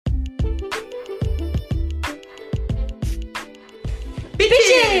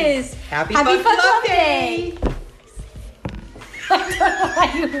Happy Fuck Love Day! I don't know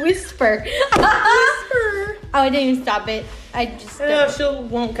why you whisper. Oh, I didn't even stop it. I just... she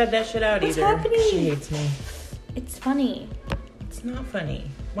won't cut that shit out. What's either. happening? She hates me. It's funny. It's not funny.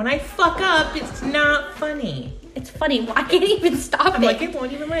 When I fuck up, it's not funny. It's funny. I can't even stop I'm it. like, it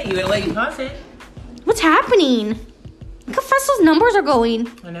won't even let you. It'll let you pause it. What's happening? Look how fast those numbers are going.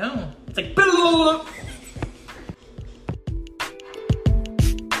 I know. It's like...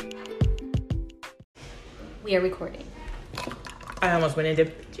 We are recording. I almost went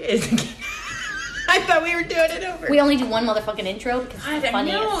into jizz. I thought we were doing it over. We only do one motherfucking intro because it's the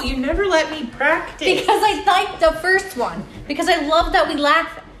funniest. No, you never let me practice. Because I like the first one. Because I love that we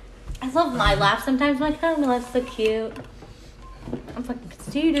laugh. I love my laugh sometimes. I'm like, oh, my laugh's so cute. I'm fucking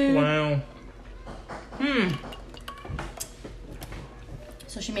conceited. Wow.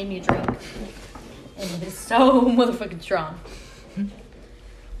 So she made me a drink. And it is so motherfucking strong.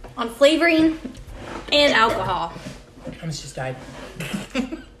 On flavoring and alcohol. I almost just died.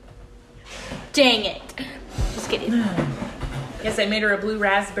 Dang it. Just kidding. Yes, I made her a blue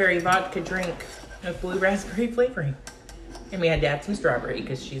raspberry vodka drink with blue raspberry flavoring. And we had to add some strawberry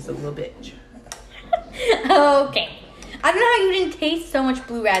because she's a little bitch. Okay. I don't know how you didn't taste so much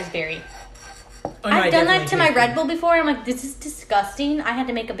blue raspberry. Oh, no, I've done that to my Red Bull before. I'm like, this is disgusting. I had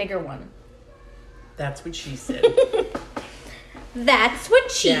to make a bigger one. That's what she said. That's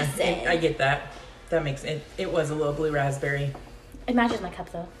what she said. I get that. That makes it. It was a little blue raspberry. It matches my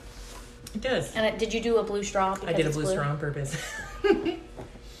cup though. It does. And did you do a blue straw? I did a blue straw on purpose.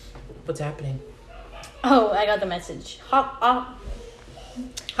 What's happening? Oh, I got the message. Hot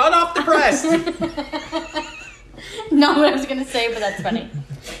off the press. Not what I was gonna say, but that's funny.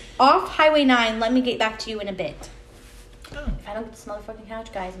 Off Highway 9. Let me get back to you in a bit. Oh. If I don't get this motherfucking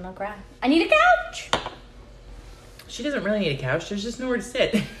couch, guys, I'm gonna cry. I need a couch. She doesn't really need a couch. There's just nowhere to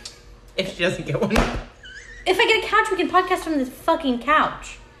sit. If she doesn't get one. If I get a couch, we can podcast from this fucking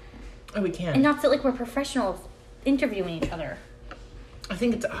couch. Oh, we can. And not sit like we're professionals interviewing each other. I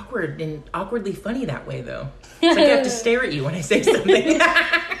think it's awkward and awkwardly funny that way, though. It's like I have to stare at you when I say something.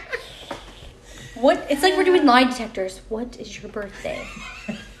 What? It's like we're doing lie detectors. What is your birthday?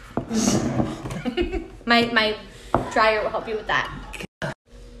 My dryer will help you with that.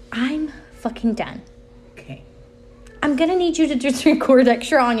 I'm fucking done. Okay. I'm gonna need you to just record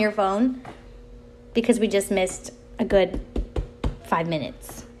extra on your phone because we just missed a good 5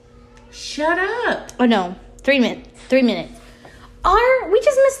 minutes. Shut up. Oh no, 3 minutes. 3 minutes. We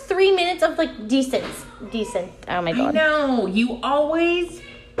just missed 3 minutes of like decent. Oh my god. No, your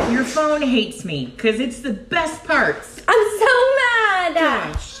phone hates me because it's the best parts. I'm so mad.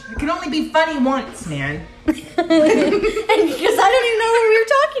 Gosh, it can only be funny once, man. And because I don't even know what we were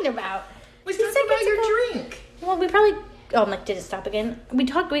talking about. We talked about your drink. Well, we probably. Oh, I'm like, did it stop again? We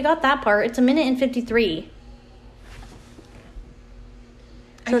got that part. It's 1:53.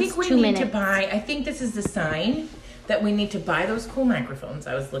 So I think we need to buy. I think this is the sign that we need to buy those cool microphones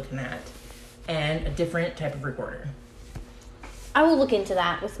I was looking at, and a different type of recorder. I will look into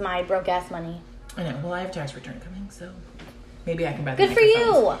that with my broke ass money. I know. Well, I have tax return coming, so maybe I can buy. Good for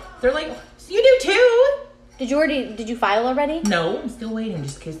you. They're like, so you do too. Did you file already? No, I'm still waiting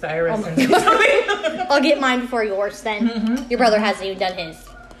just in case the IRS sends me something. I'll get mine before yours then. Mm-hmm. Your brother hasn't even done his.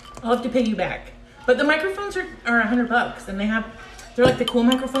 I'll have to pay you back. But the microphones are $100, and they're like the cool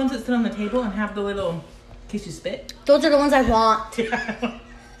microphones that sit on the table and have the little, in case you spit. Those are the ones I want.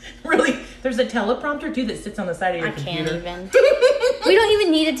 Really? There's a teleprompter too that sits on the side of your computer. I can't even. We don't even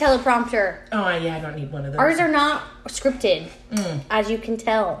need a teleprompter. Oh yeah, I don't need one of those. Ours are not scripted, as you can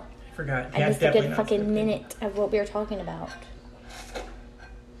tell. I forgot. I missed a good fucking minute of what we were talking about.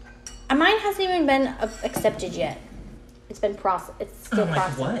 Mine hasn't even been accepted yet. It's been processed. It's still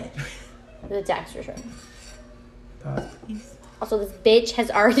processed. What? The tax return. Pause, please. Also, this bitch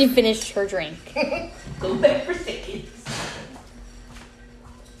has already finished her drink. Go back for seconds.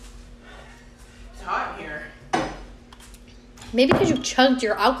 It's hot in here. Maybe because you chugged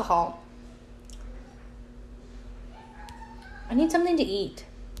your alcohol. I need something to eat.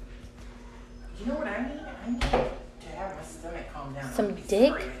 You know what I need? I need to have my stomach calm down. Some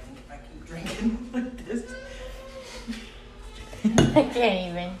dick? I think if I keep drinking like this. I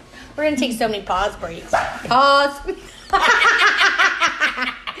can't even. We're going to take so many pause breaks. Pause.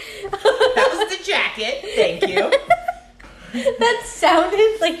 That was the jacket. Thank you. That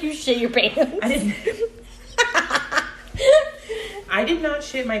sounded like you shit your pants. I did not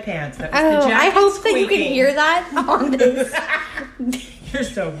shit my pants. That was the jacket I hope squeaking. that you can hear that on this. You're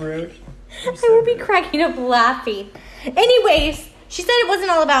so rude. I will be cracking up laughing. Anyways, she said it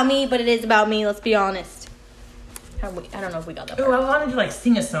wasn't all about me, but it is about me, let's be honest. I don't know if we got that Oh, part. I wanted to like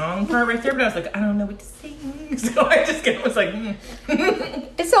sing a song part right there, but I was like, I don't know what to sing. So I just was like,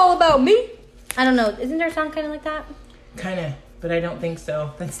 It's all about me. I don't know. Isn't there a song kind of like that? Kind of, but I don't think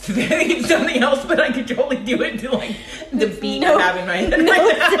so. That's something else, but I could totally do it to like the beat I have in my head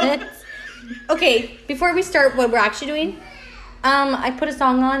right now. Okay, before we start what we're actually doing, I put a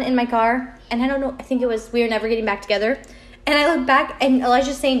song on in my car, and I don't know, I think it was We Are Never Getting Back Together, and I look back, and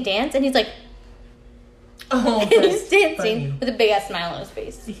Elijah's saying dance, and he's like, oh, and he's dancing funny. with a big-ass smile on his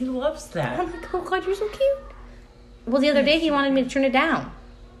face. He loves that. I'm like, oh God, you're so cute. Well, the other day, he wanted me to turn it down.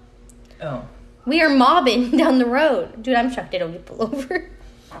 Oh. We are mobbing down the road. Dude, I'm shocked I don't get pulled over.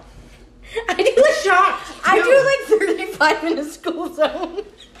 I do like shocked. I do like 35 in a school zone.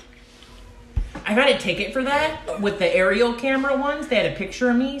 I got a ticket for that with the aerial camera ones. They had a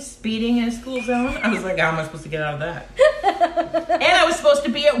picture of me speeding in a school zone. I was like, how am I supposed to get out of that? And I was supposed to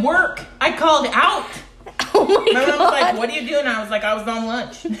be at work. I called out. Oh my God. My mom was like, what are you doing? I was like, I was on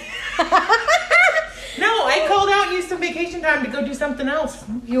lunch. No, I called out and used some vacation time to go do something else.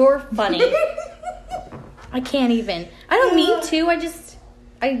 You're funny. I can't even. I don't mean to.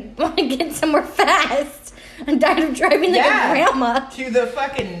 I want to get somewhere fast. I'm tired of driving like a grandma. To the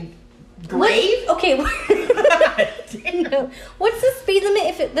fucking grave? Okay. No. What's the speed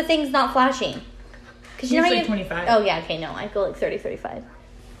limit if the thing's not flashing? Because you know like 25. Oh, yeah. Okay, no. I go like 30, 35.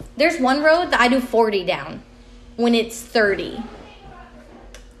 There's one road that I do 40 down when it's 30.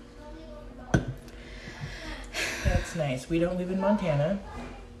 That's nice. We don't live in Montana.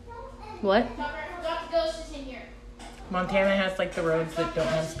 What? Montana has like the roads that don't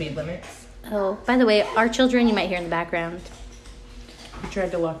have speed limits. Oh, by the way, our children you might hear in the background. We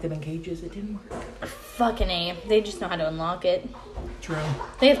tried to lock them in cages. It didn't work. Fucking A. They just know how to unlock it. True.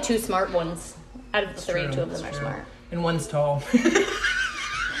 They have two smart ones. Out of the three, True. two of them are smart. And one's tall.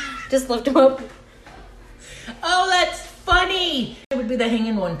 Just lift them up. Oh, that's funny. It would be the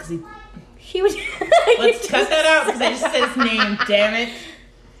hanging one because He would. Let's cut that out because I just said his name. Damn it.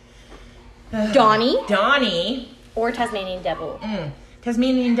 Donnie. Or Tasmanian Devil.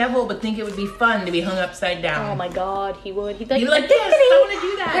 Tasmanian Devil would think it would be fun to be hung upside down. Oh my God, he would. He'd be like, yes, I want to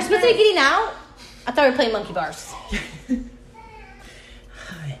do that. We're supposed to be getting out. I thought we were playing monkey bars.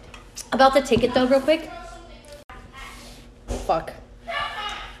 About the ticket though, real quick. Fuck.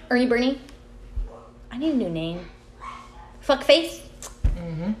 Ernie Bernie. I need a new name. Fuckface.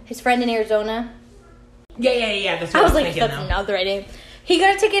 Mm-hmm. His friend in Arizona. Yeah. That's what I was like, thinking, that's not the right name. He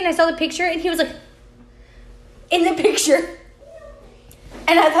got a ticket and I saw the picture and he was like, in the picture.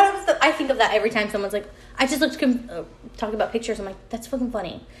 And I thought it was I think of that every time someone's like, I just looked talking about pictures. I'm like, that's fucking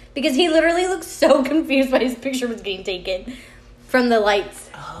funny. Because he literally looks so confused by his picture was getting taken from the lights.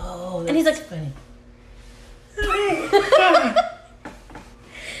 Oh, that's and he's like, funny.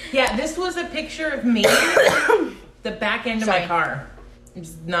 Yeah, this was a picture of me, the back end of my car.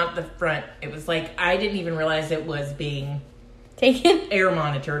 It's not the front. It was like, I didn't even realize it was being taken, air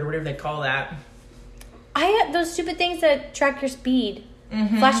monitored, or whatever they call that. I had those stupid things that track your speed.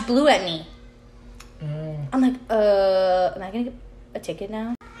 Flash blue at me. I'm like, am I gonna get a ticket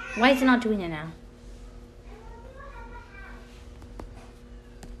now? Why is it not doing it now?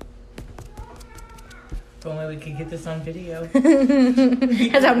 If only we could get this on video.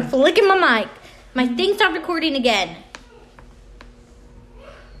 As I'm flicking my mic, my thing stopped recording again.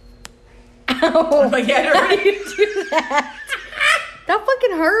 Ow! Oh my God! How do you do that? That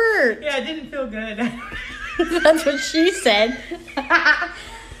fucking hurt. Yeah, it didn't feel good. That's what she said.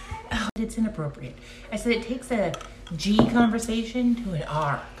 Oh, it's inappropriate. I said it takes a G conversation to an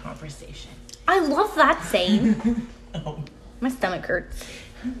R conversation. I love that saying. Oh. My stomach hurts.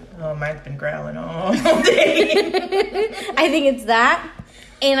 Oh, mine's been growling all day. I think it's that.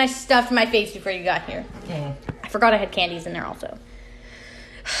 And I stuffed my face before you got here. I forgot I had candies in there also.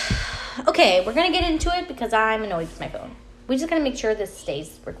 Okay, we're going to get into it because I'm annoyed with my phone. We just got to make sure this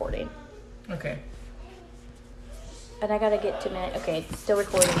stays recording. Okay. And I got to get to my... Okay, it's still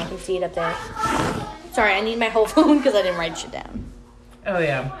recording. I can see it up there. Sorry, I need my whole phone because I didn't write shit down. Oh,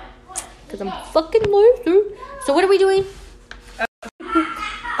 yeah. Because I'm fucking lazy. So what are we doing?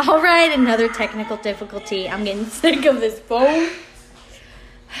 All right, another technical difficulty. I'm getting sick of this phone.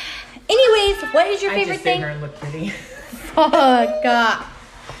 Anyways, what is your favorite thing? I just sit here and look pretty. Oh, God.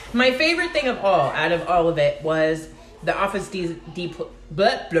 My favorite thing of all, out of all of it, was the Office Depot,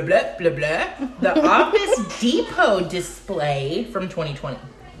 blah, blah, blah, blah, blah. The Office Depot display from 2020.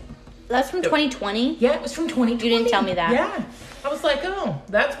 That's from 2020? Yeah, it was from 2020. You didn't tell me that. Yeah. I was like, oh,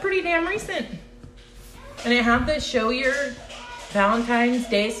 that's pretty damn recent. And it had to show your Valentine's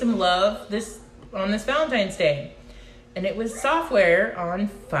Day some love on this Valentine's Day. And it was software on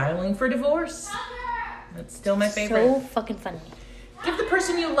filing for divorce. That's still my favorite. So fucking funny. Give the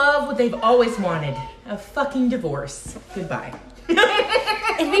person you love what they've always wanted. A fucking divorce. Goodbye.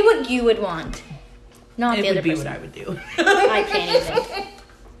 It'd be what you would want. Not the other person. It would be what I would do. I can't even.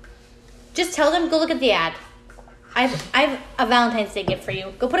 Just tell them, go look at the ad. I have a Valentine's Day gift for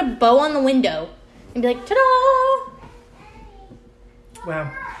you. Go put a bow on the window and be like, ta-da!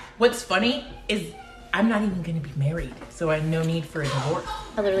 Wow. What's funny is I'm not even going to be married, so I have no need for a divorce.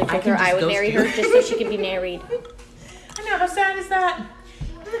 I literally told her I would marry her just so she could be married. I know, how sad is that?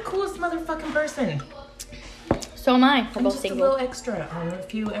 I'm the coolest motherfucking person. So am I. We're I'm both just single. a little extra on a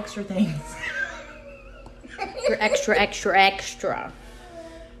few extra things. You're extra, extra, extra.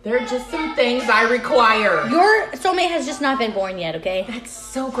 There are just some things I require. Your soulmate has just not been born yet, okay? That's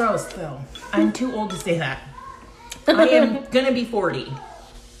so gross, though. I'm too old to say that. I am going to be 40.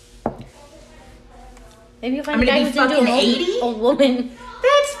 Maybe you'll find a guy who's into an 80? old woman.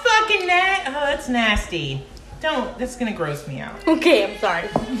 That's fucking that's nasty. That's gonna gross me out. Okay, I'm sorry.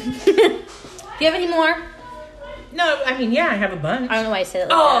 Do you have any more? No, I mean, yeah, I have a bunch. I don't know why I said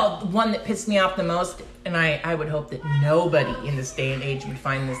it like the one that pissed me off the most, and I would hope that nobody in this day and age would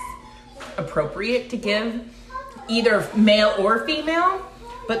find this appropriate to give, either male or female,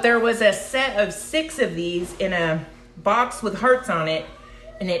 but there was a set of 6 of these in a box with hearts on it,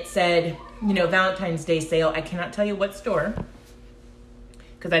 and it said, Valentine's Day sale. I cannot tell you what store,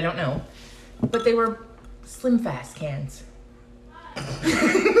 because I don't know, but they were Slim Fast cans.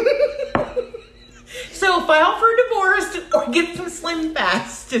 So file for divorce or get some Slim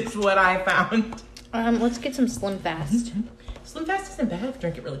Fast is what I found. Let's get some Slim Fast. Slim Fast isn't bad if you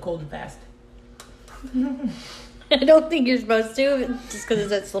drink it really cold and fast. I don't think you're supposed to, just because it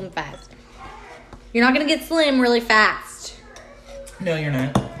says Slim Fast. You're not going to get slim really fast. No, you're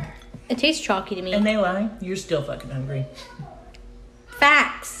not. It tastes chalky to me. And they lie. You're still fucking hungry.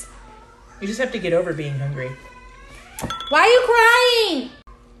 Facts. You just have to get over being hungry. Why are you crying?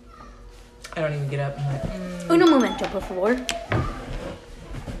 I don't even get up. I'm like, Uno momento, por favor.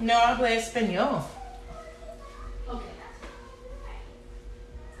 No hablo español.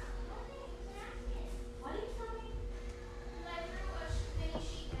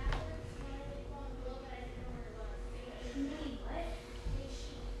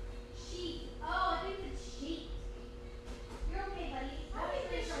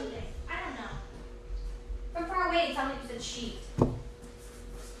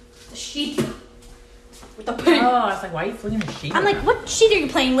 Sheet. With the Oh, I was like, why are you flinging the sheet? I'm like, what sheet are you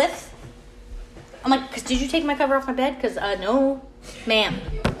playing with? I'm like, did you take my cover off my bed? Because, no, ma'am.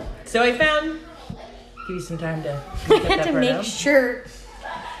 So I found, give you some time to I had to make sure.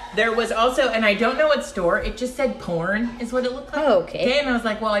 There was also, and I don't know what store, it just said porn is what it looked like. Oh, okay. And I was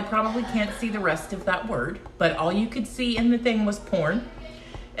like, well, I probably can't see the rest of that word, but all you could see in the thing was porn.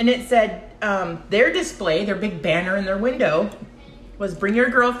 And it said, their display, their big banner in their window was bring your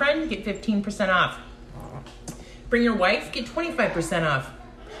girlfriend, get 15% off. Bring your wife, get 25% off.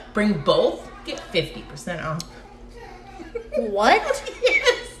 Bring both, get 50% off. What?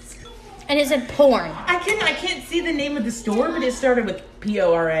 Yes. And it said porn. I can't see the name of the store, but it started with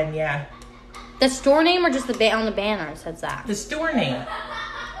PORN, yeah. The store name or just on the banner says that? The store name.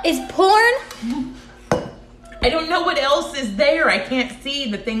 Is porn? I don't know what else is there. I can't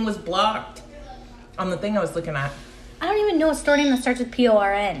see. The thing was blocked on the thing I was looking at. I don't even know a store name that starts with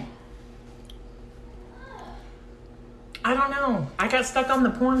PORN. I don't know. I got stuck on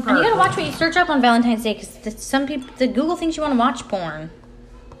the porn part. And you gotta watch what you search up on Valentine's Day, because some people, the Google thinks you want to watch porn.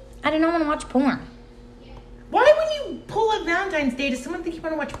 I do not want to watch porn. Why when you pull up Valentine's Day, does someone think you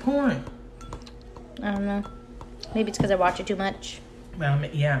want to watch porn? I don't know. Maybe it's because I watch it too much. Well,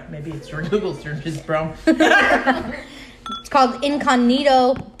 yeah, maybe it's your Google searches, bro. It's called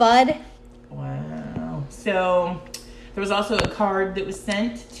Incognito Bud. Wow. So there was also a card that was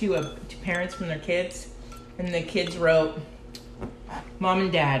sent to parents from their kids, and the kids wrote, "Mom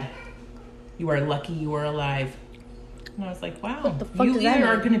and Dad, you are lucky you are alive." And I was like, wow, What the fuck you does that either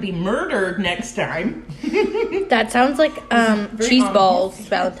are mean? going to be murdered next time. That sounds like cheese ominous. balls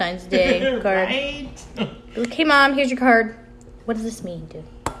Valentine's Day card. Right? Like, hey mom, here's your card. What does this mean, dude?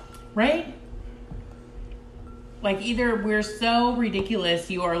 Right? Like either we're so ridiculous,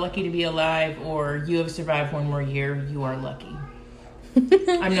 you are lucky to be alive, or you have survived one more year, you are lucky.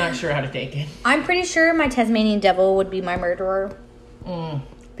 I'm not sure how to take it. I'm pretty sure my Tasmanian devil would be my murderer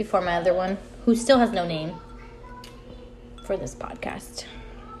before my other one, who still has no name for this podcast.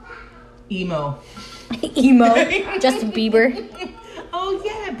 Emo. Emo. Justin Bieber. Oh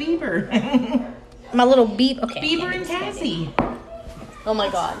yeah, Bieber. My little Beaver. Okay. Bieber and Cassie. Oh my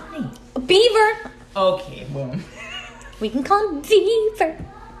god. Funny. Beaver. Okay, boom. We can call him Beaver.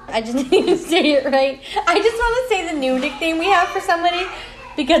 I just need to say it right. I just want to say the new nickname we have for somebody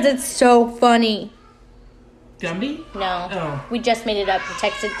because it's so funny. Gumby? No. Oh. We just made it up. You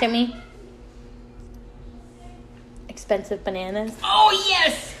texted it to me. Expensive bananas. Oh,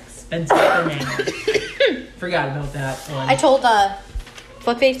 yes! Expensive bananas. Forgot about that one. I told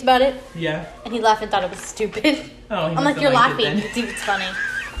Footface about it. Yeah. And he laughed and thought it was stupid. Oh, I'm like, you're laughing. See if it's funny.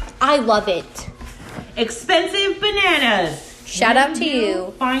 I love it. Expensive bananas. Shout out to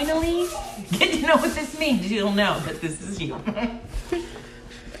you. Finally get to know what this means. You'll know that this is you.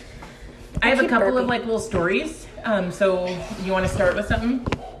 I have a couple of like little stories. So you want to start with something?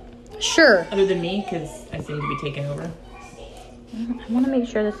 Sure. Other than me, because I seem to be taking over. I want to make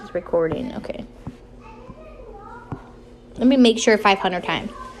sure this is recording. Okay. Let me make sure 500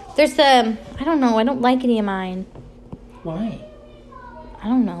 times. There's I don't know. I don't like any of mine. Why? I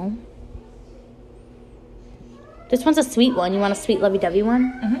don't know. This one's a sweet one. You want a sweet lovey-dovey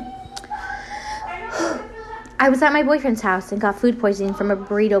one? Mm-hmm. I was at my boyfriend's house and got food poisoning from a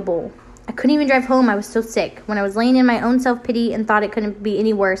burrito bowl. I couldn't even drive home. I was so sick. When I was laying in my own self-pity and thought it couldn't be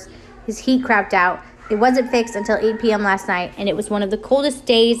any worse, his heat crapped out. It wasn't fixed until 8 p.m. last night, and it was one of the coldest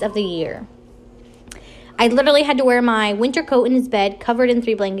days of the year. I literally had to wear my winter coat in his bed, covered in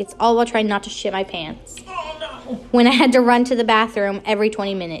 3 blankets, all while trying not to shit my pants. Oh, no. When I had to run to the bathroom every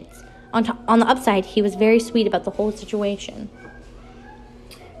 20 minutes. On the upside, he was very sweet about the whole situation.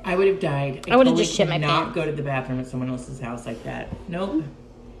 I would have died. I would have just shit my pants. Not go to the bathroom at someone else's house like that. Nope.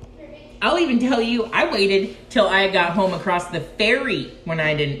 I'll even tell you, I waited till I got home across the ferry when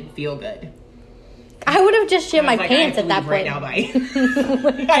I didn't feel good. I would have just shit my pants at that point. Right now, bye.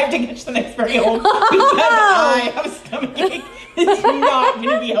 I have to catch the next ferry home because I have a stomachache. It's not going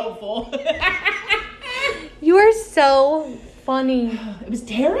to be helpful. You are so funny. It was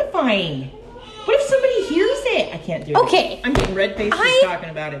terrifying. What if somebody hears it? I can't do it. Okay. I'm getting red faced just talking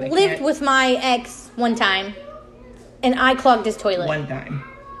about it. I lived with my ex one time, and I clogged his toilet. One time.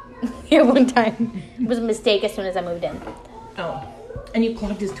 Yeah, one time. It was a mistake as soon as I moved in. Oh. And you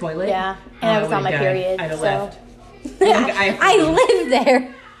clogged his toilet? Yeah. And I was on my period. I'd have so. left. I lived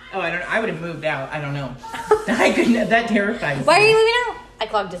there. Oh, I would have moved out. I don't know. I couldn't. That terrifies me. Why are you moving out? I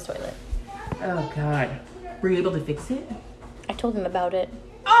clogged his toilet. Oh, God. Were you able to fix it? I told him about it.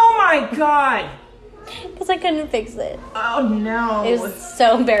 Oh, my God. Because I couldn't fix it. Oh, no. It was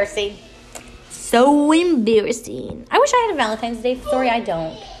so embarrassing. So embarrassing. I wish I had a Valentine's Day story. I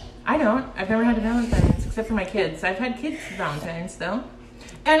don't. I don't. I've never had a Valentine's, except for my kids. I've had kids' Valentine's, though.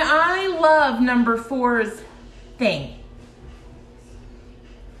 And I love number 4's thing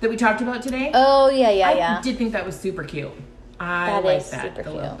that we talked about today. Oh, yeah. I did think that was super cute. I like that. Super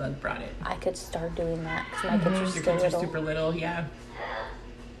the cute. love bug brought it. I could start doing that because my kids are Your still kids little. are super little, yeah.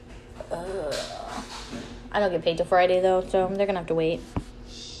 I don't get paid till Friday, though, so they're going to have to wait.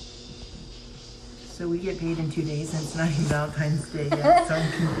 So we get paid in 2 days and it's not even Valentine's Day yet, so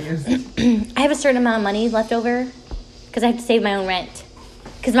I'm confused. I have a certain amount of money left over because I have to save my own rent.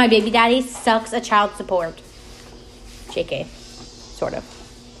 Because my baby daddy sucks at child support. JK. Sort of.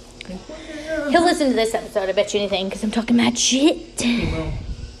 He'll listen to this episode, I bet you anything, because I'm talking mad shit. He will.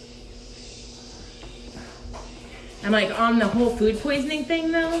 I'm like, on the whole food poisoning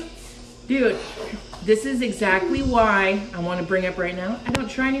thing, though, dude, this is exactly why I want to bring up right now. I don't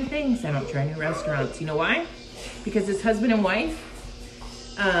try new things. I don't try new restaurants. You know why? Because this husband and wife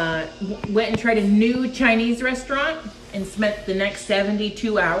went and tried a new Chinese restaurant and spent the next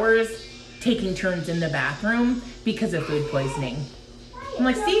 72 hours taking turns in the bathroom because of food poisoning. I'm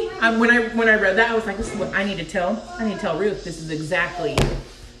like, see, when I read that, I was like, this is what I need to tell. I need to tell Ruth. This is exactly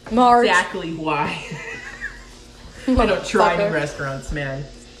why I don't try new restaurants, man.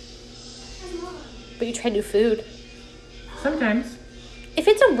 But you try new food. Sometimes. If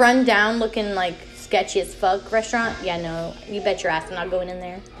it's a run-down looking, like, sketchy as fuck restaurant, yeah, no, you bet your ass I'm not going in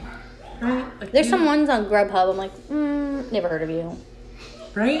there. Right? Like, There's some ones on Grubhub, I'm like, never heard of you.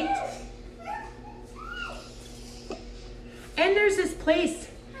 Right? And there's this place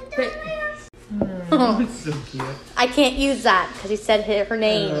that... it's so cute. I can't use that because he said her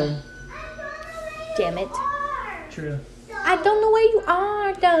name. Damn it. True. I don't know where you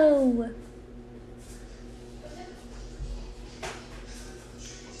are, though.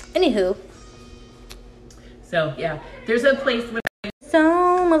 Anywho. So, yeah. There's a place where... So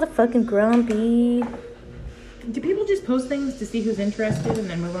motherfucking grumpy. Do people just post things to see who's interested and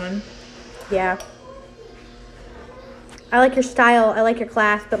then move on? Yeah. I like your style. I like your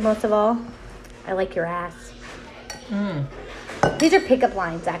class. But most of all, I like your ass. These are pickup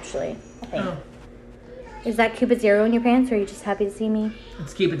lines, actually, I think. Oh. Is that Cupid's arrow in your pants, or are you just happy to see me?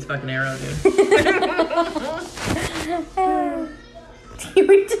 It's Cupid's fucking arrow, dude.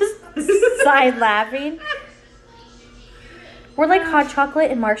 We just sighed laughing. We're like hot chocolate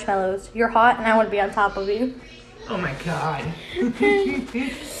and marshmallows. You're hot and I want to be on top of you. Oh my god.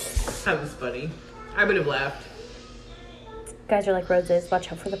 That was funny. I would have laughed. Guys are like roses.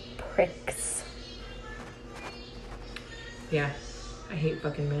 Watch out for the pricks. Yeah. I hate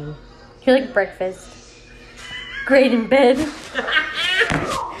fucking men. You're like breakfast. Great in bed.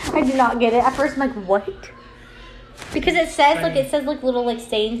 I do not get it. At first I'm like, what? Because it says, Funny. like, little, like,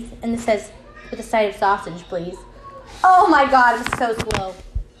 stains. And it says, with a side of sausage, please. Oh my god, it was so slow.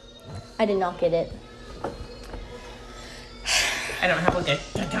 I did not get it. I don't have like a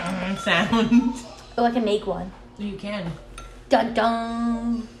dun-dun sound. Oh, I can make one. You can. Dun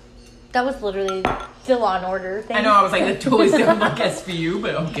dun. That was literally the Law and Order thing. I know, I was like, that totally sounded like SVU,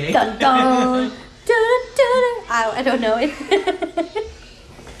 but okay. Dun dun. Dun dun dun. I don't know it.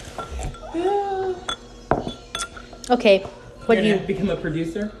 Okay, what do you become a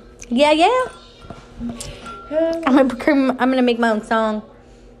producer? Yeah. I'm gonna make my own song.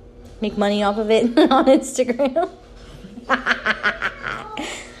 Make money off of it on Instagram.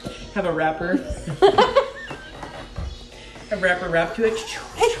 Have a rapper. A rapper rap to it.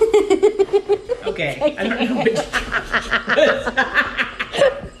 Okay. I don't know which.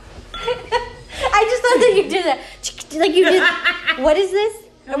 I just thought that you did that. Like you did. What is this?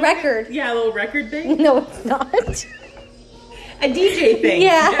 A record. Yeah, a little record thing. No, it's not. A DJ thing.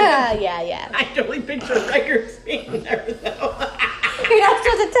 Yeah. I totally picture records being there though. You're not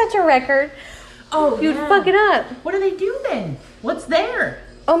supposed to touch a record. Oh, You'd fuck it up. What do they do then? What's there?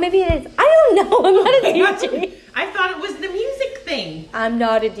 Oh, maybe it is. I don't know. I'm not a DJ. I thought it was the music thing. I'm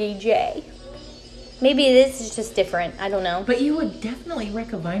not a DJ. Maybe it is. It's just different. I don't know. But you would definitely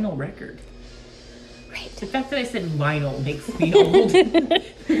wreck a vinyl record. Right. The fact that I said vinyl makes me old.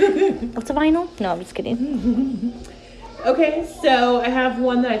 What's a vinyl? No, I'm just kidding. Okay, so I have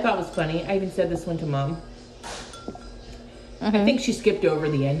one that I thought was funny. I even said this one to Mom. I think she skipped over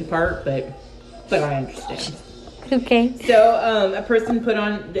the end part, but I understand. Okay. So a person put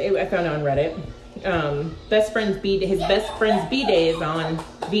on, I found it on Reddit. His best friend's B-Day is on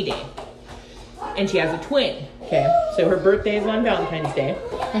V-Day. And she has a twin. Okay, so her birthday is on Valentine's Day.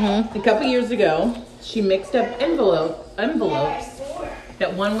 A couple years ago, she mixed up envelopes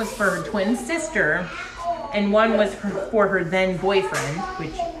that one was for her twin sister and one was for her then boyfriend,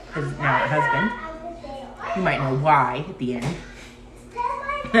 which is now her husband. You might know why at the end.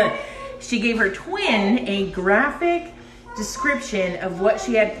 She gave her twin a graphic description of what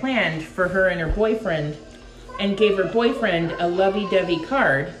she had planned for her and her boyfriend and gave her boyfriend a lovey-dovey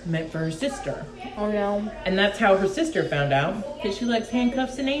card meant for her sister. Oh no. And that's how her sister found out that she likes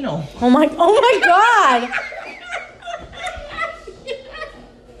handcuffs and anal. Oh my god.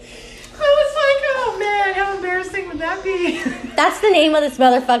 I was like, oh man, how embarrassing would that be? That's the name of this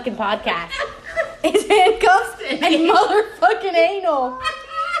motherfucking podcast. It's Handcuffs and motherfucking Anal.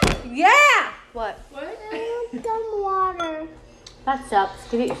 Yeah! What? I want some water. That sucks.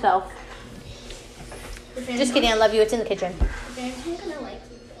 Give it yourself. Just kidding. I love you. It's in the kitchen. Valentine's gonna like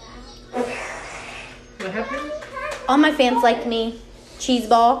that. What happened? All my fans like me. Cheese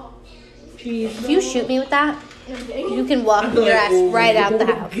ball. Cheese. If you shoot me with that, you can walk your ass right out the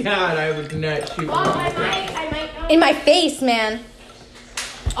house. God, I would not shoot Well, I might not. In my face, man.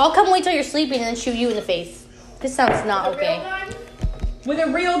 I'll come wait till you're sleeping and then shoot you in the face. This sounds not okay. With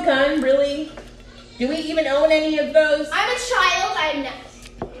a real gun, really? Do we even own any of those? I'm a child. I'm not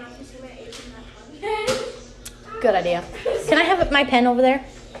using my age in that one. Good idea. Can I have my pen over there?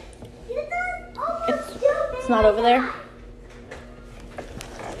 It's not over there.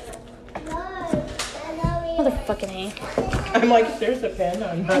 Motherfucking A. I'm like, there's a pen.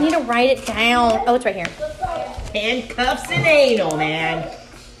 I'm I need to write it down. Oh, it's right here. handcuffs and anal, man.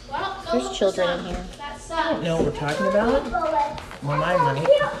 There's children in here. That I sucks. don't know what we're talking about. Well, my money.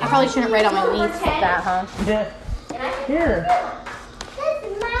 I probably shouldn't write on my leaves like that, huh? Here.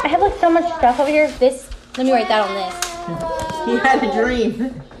 I have like so much stuff over here. Let me write that on this. He had a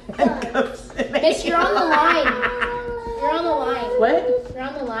dream. Handcuffs and Miss, you're on the line. You're on the line. What? You're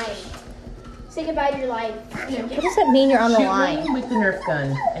on the line. Say goodbye to your life. What does that mean you're on the Shoot line? me with the Nerf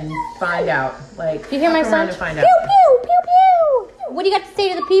gun and find out. Like, Do you hear my fuck around son? and find Pew, out. pew, pew, pew. What do you got to say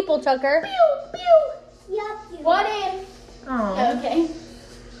to the people, Tucker? What if? Aw. Okay.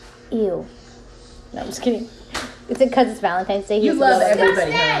 Ew. No, I'm just kidding. It's because it's Valentine's Day. You He's love loving it.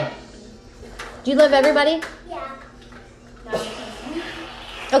 everybody, huh? Do you love everybody? Yeah.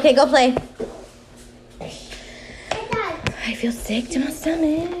 Okay, go play. I feel sick to my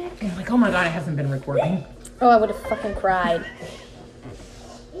stomach. I'm like, oh my god, it hasn't been recording. Oh, I would have fucking cried.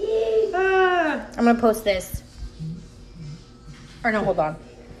 Ah. I'm gonna post this. Or no, hold on.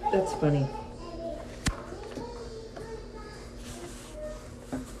 That's funny.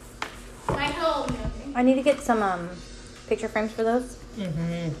 My home. I need to get some picture frames for those.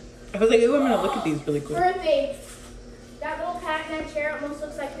 I was like, ooh, I'm gonna look at these really quick. Birthday. That little cat in that chair almost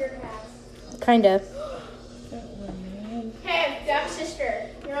looks like your cat. Kind of. Hey, you have a sister.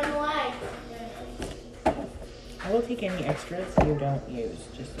 You're on the line. I will take any extras you don't use,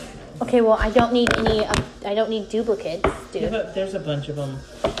 just so you know. Okay, well, I don't need any. I don't need duplicates, dude. There's a bunch of them.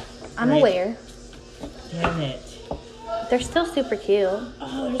 I'm aware. Damn it. They're still super cute.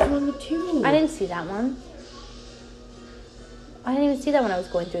 Oh, there's one with two. I didn't see that one. I didn't even see that when I was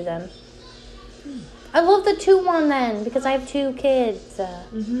going through them. I love the 2 one then because I have 2 kids. I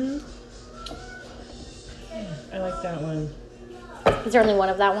like that one. Is there only one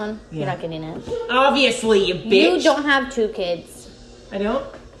of that one? Yeah. You're not getting it. Obviously, you bitch. You don't have 2 kids I don't?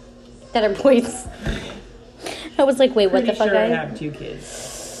 that are boys. I was like, wait, what the fuck? Pretty sure I have 2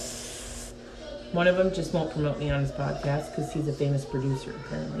 kids. One of them just won't promote me on his podcast because he's a famous producer,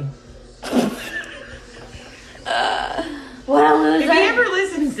 apparently. What a loser. If he ever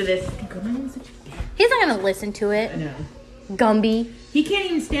listens to this, Gumby's such a bitch. He's not going to listen to it. I know. Gumby. He can't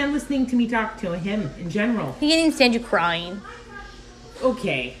even stand listening to me talk to him in general. He can't even stand you crying.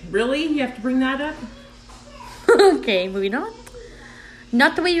 Okay, really? You have to bring that up? Okay, moving on.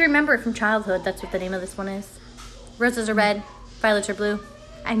 Not the way you remember it from childhood. That's what the name of this one is. Roses are red, violets are blue.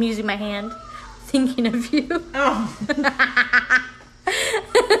 I'm using my hand, thinking of you. Oh.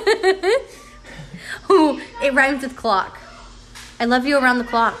 Ooh, it rhymes with clock. I love you around the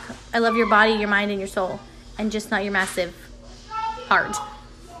clock. I love your body, your mind, and your soul. And just not your massive heart.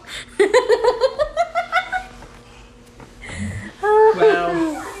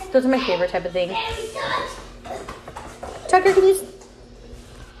 Wow. Those are my favorite type of things. Tucker, can you...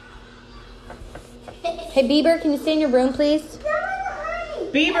 Hey, Bieber, can you stay in your room, please?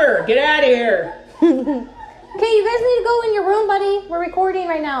 Bieber, get out of here. Okay, you guys need to go in your room, buddy. We're recording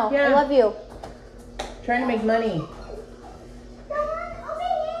right now. Yeah. I love you. Trying to make money.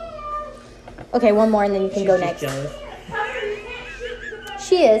 Okay, one more and then you can go She's next. jealous.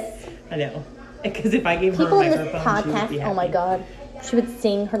 She is. I know. Because if I gave her a People in this microphone, she would be podcast, happy. oh my god. She would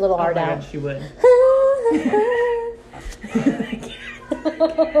sing her little Oh heart my out. God, she would.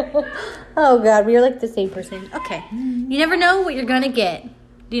 Oh god, we are like the same person. Okay. You never know what you're gonna get.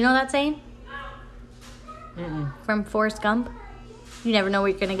 Do you know that saying? Mm-mm. From Forrest Gump? You never know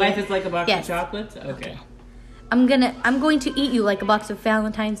what you're gonna get. Life is like a box Yes. of chocolates? Okay. I'm going to eat you like a box of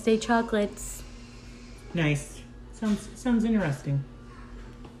Valentine's Day chocolates. Nice. Sounds interesting.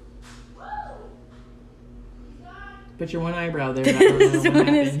 But your one eyebrow there, I don't know This what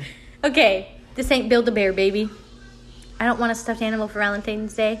one is happened. okay. This ain't Build-A-Bear, baby. I don't want a stuffed animal for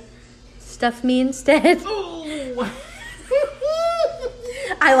Valentine's Day. Stuff me instead. Oh.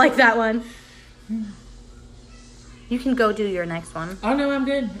 I like that one. You can go do your next one. Oh no, I'm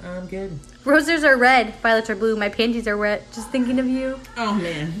good. I'm good. Roses are red, violets are blue, my panties are wet. Just thinking of you. Oh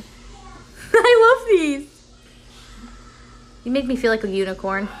man. I love these. You make me feel like a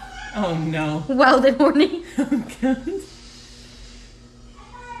unicorn. Oh no. Wild and horny. Oh god.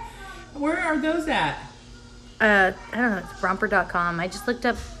 Where are those at? I don't know. It's romper.com. I just looked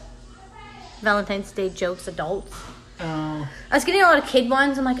up Valentine's Day jokes adults. Oh. I was getting a lot of kid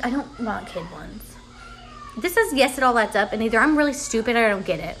ones. I'm like, I don't want kid ones. This says yes, it all adds up, and either I'm really stupid or I don't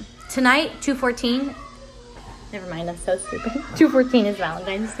get it. Tonight, 2:14. Never mind, I'm so stupid. 2:14 is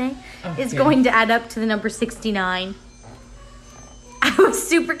Valentine's Day. Okay. It's going to add up to the number 69. I was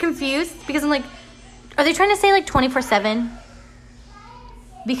super confused because I'm like, are they trying to say like 24/7?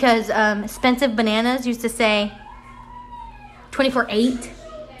 Because expensive bananas used to say 24/8,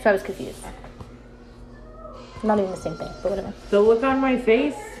 so I was confused. Not even the same thing, but whatever. The look on my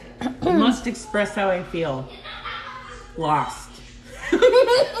face must express how I feel. Lost. How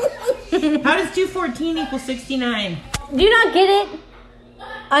does 214 equal 69? Do you not get it?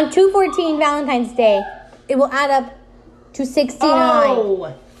 On 2/14 Valentine's Day, it will add up to 69.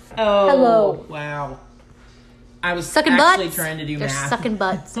 Oh. Hello. Wow. I was Sucking actually butts. trying to do They're math. sucking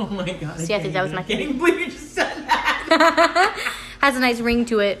butts. Oh my god. See, I think that was my Can't thing. believe you just said that. Has a nice ring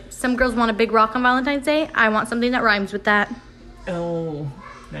to it. Some girls want a big rock on Valentine's Day. I want something that rhymes with that. Oh,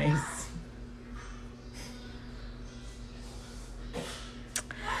 nice.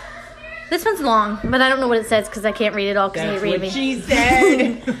 This one's long, but I don't know what it says because I can't read it all because I hate That's reading. what she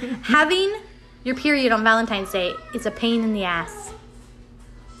said. Having your period on Valentine's Day is a pain in the ass.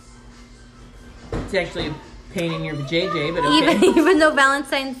 It's actually a pain in your JJ, but okay. Even though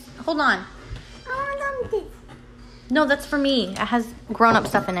Valentine's... Hold on. No, that's for me. It has grown-up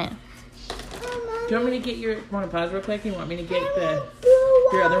stuff in it. you want me to get want to pause real quick? You want me to get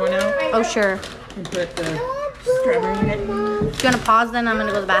your other one out Oh, sure. and put the strawberry in it? Do you want to pause then? I'm going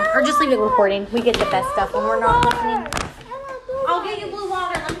to go to the bathroom. Or just leave it recording. We get the best stuff when we're not listening. I'll get you blue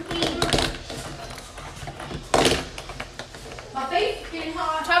water. Let me pee. My face is getting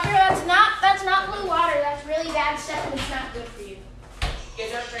hot. Tucker, that's not blue water. That's really bad stuff and it's not good for you.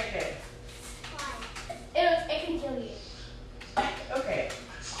 Get don't drink it. It can kill you. Okay.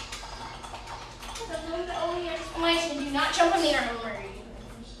 That's the only explanation. Do not jump in the air, Murray.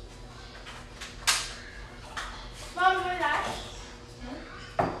 Mom, remember that?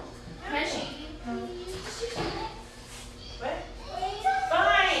 Can I shake you? What?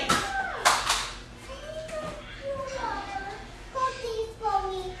 Fine.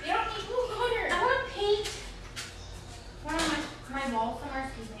 You don't need blue water. I want to paint one of my walls somewhere.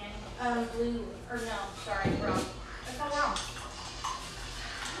 Excuse me. Blue. Or no, sorry, wrong. That's not wrong.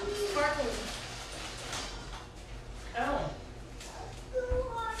 Sparkly. Oh.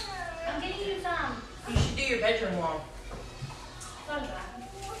 I'm getting you some. You should do your bedroom wall. What is that?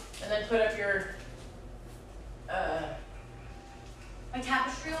 And then put up your, My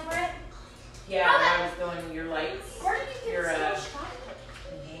tapestry over it? yeah, I was going, your lights. Where did you Your, get so much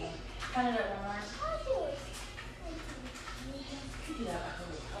Found it at Walmart. You do that back on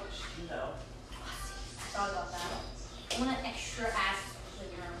the couch too, though. Sorry about that. I want an extra ass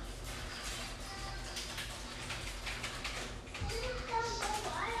living room.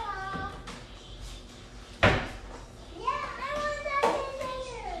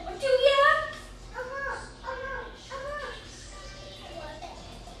 Do ya?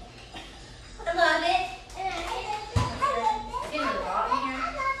 I love it. Getting really hot in here.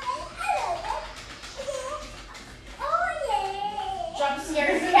 Jump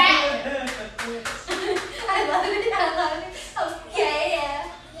scares cat. I love it. Okay, yeah.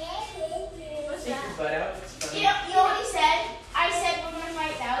 What's Take that? your butt out. It's fun. You know what he said? I said we're gonna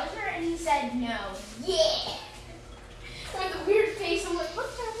fight Bowser, and he said no. Yeah. Like a weird face. I'm like, what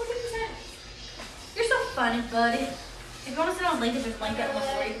is that? You're so funny, buddy. If you want to sit on a blanket, there's a blanket on the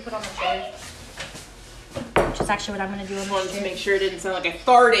floor you can put on the chair. Which is actually what I'm going to do on I the wanted to chair. make sure it didn't sound like I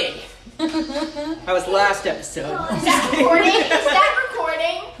farted. That was last episode. Is that recording? Is that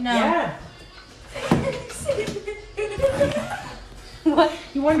recording? No. Yeah. What?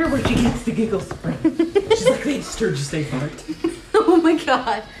 You wonder where she gets the giggles from. She's like, they just heard you say fart. Oh my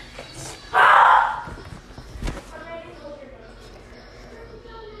god.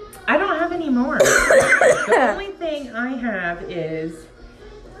 I don't have any more. The only thing I have is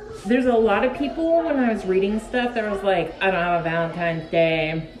there's a lot of people when I was reading stuff that was like, I don't have a Valentine's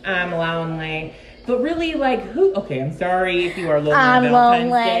Day, I'm lonely. But really, like, who? Okay, I'm sorry if you are lonely on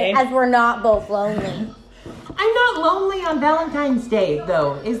Valentine's Day. as we're not both lonely. I'm not lonely on Valentine's Day,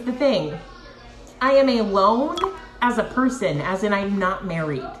 though, is the thing. I am alone as a person, as in I'm not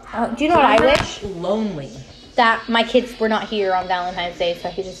married. Do you know what I wish? Lonely. That my kids were not here on Valentine's Day so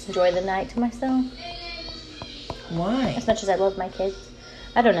I could just enjoy the night to myself. Why? As much as I love my kids.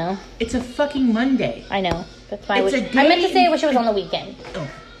 I don't know. It's a fucking Monday. I know. That's my It's wish. a I meant to day- say I wish it was on the weekend. Oh.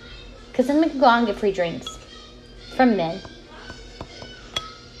 Because then we could go out and get free drinks. From men.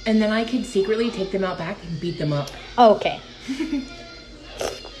 And then I could secretly take them out back and beat them up. Oh, okay. We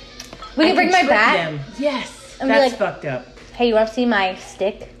can bring my trick bat. them. Yes. And be That's like- fucked up. Hey, you want to see my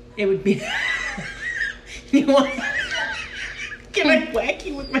stick? It would be. You want? Can I whack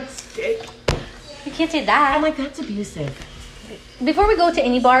you with my stick? You can't say that. I'm like, that's abusive. Before we go to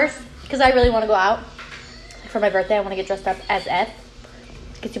any bars, because I really want to go out for my birthday, I want to get dressed up as F.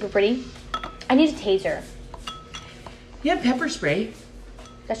 Get super pretty. I need a taser. You have pepper spray.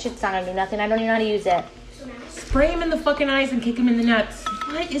 That shit's not gonna do nothing. I don't even know how to use it. Spray him in the fucking eyes and kick him in the nuts.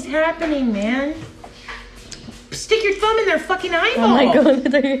 What is happening, man? Stick your thumb in their fucking eyeball. Oh my god, I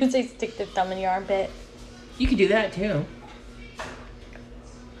thought you were gonna say stick their thumb in your armpit. You could do that too.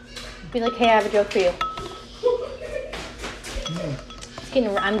 Be like, hey, I have a joke for you.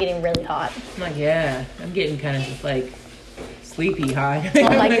 I'm getting really hot. I'm like, yeah, I'm getting kind of just like sleepy hot.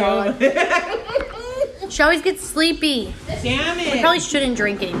 Oh my god. She always gets sleepy. Damn it. We probably shouldn't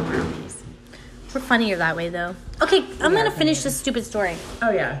drink anymore on these. We're funnier that way though. Okay, I'm gonna finish this stupid story. Oh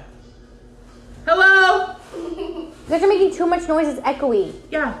yeah. Hello. You guys are making too much noise, it's echoey.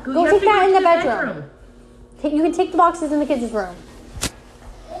 Yeah. Go you have take to that go in to the bedroom. You can take the boxes in the kids' room.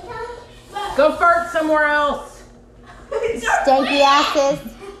 Go fart somewhere else. Stanky asses.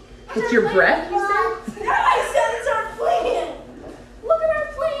 With your breath, you said? No, I said it's our plan. Look at our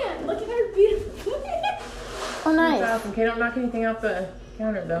plan. Look at our beautiful plan. Oh, nice. That's awesome. Okay, don't knock anything off the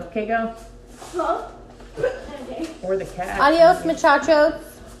counter, though. Okay, go. Huh? Okay. Or the cat. Adios, muchachos.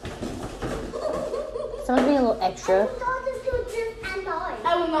 someone's being a little extra.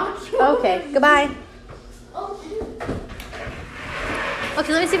 I will not. Okay, goodbye. Oh.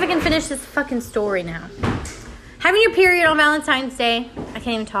 Okay, let me see if I can finish this fucking story now. Having your period on Valentine's Day, I can't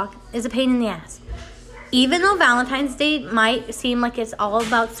even talk, is a pain in the ass. Even though Valentine's Day might seem like it's all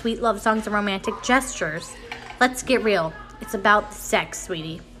about sweet love songs and romantic gestures, let's get real. It's about sex,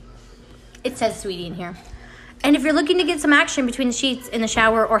 sweetie. It says sweetie in here. And if you're looking to get some action between the sheets, in the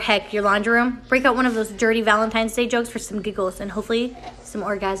shower, or heck, your laundry room, break out one of those dirty Valentine's Day jokes for some giggles and hopefully some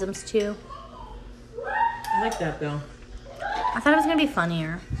orgasms too. I like that though. I thought it was going to be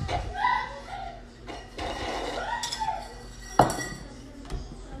funnier.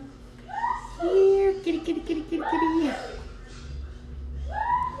 Here, kitty, kitty, kitty, kitty, kitty.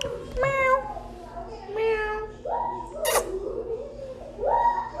 Meow. Meow.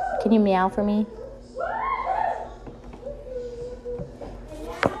 Can you meow for me?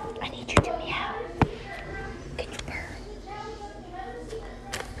 I need you to meow. Can you purr?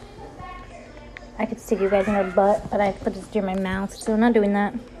 I could stick you guys in her butt, but I have to put this through my mouth, so I'm not doing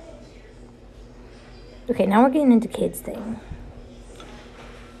that. Okay, now we're getting into kids thing.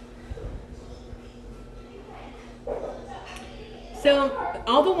 So,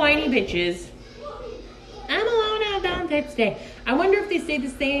 all the whiny bitches, I'm alone on Valentine's Day. I wonder if they say the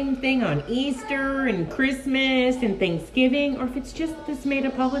same thing on Easter and Christmas and Thanksgiving, or if it's just this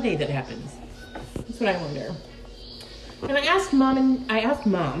made-up holiday that happens. That's what I wonder. And I asked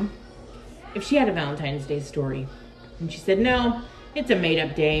Mom if she had a Valentine's Day story. And she said, no, it's a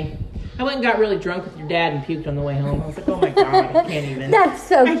made-up day. I went and got really drunk with your dad and puked on the way home. I was like, oh my God, I can't even. That's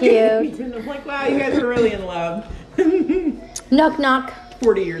so I cute. can't even. I'm like, wow, you guys are really in love. Knock, knock.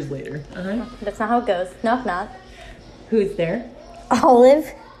 40 years later. Uh-huh. That's not how it goes. Knock, knock. Who's there?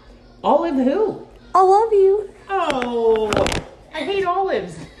 Olive. Olive who? I love you. Oh, I hate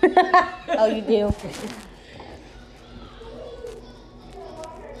olives. Oh, you do.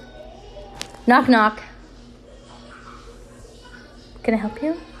 Knock, knock. Can I help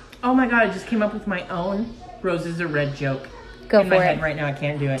you? Oh my God, I just came up with my own roses are red joke. Go in for my it. head right now. I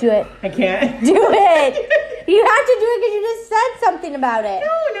can't do it. Do it. I can't. Do it. You have to do it because you just said something about it. No,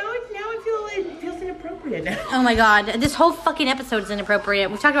 now I feel it feels inappropriate now. Oh my God. This whole fucking episode is inappropriate.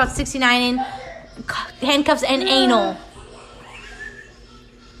 We've talked about 69 in handcuffs and anal.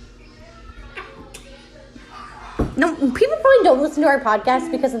 No, people probably don't listen to our podcast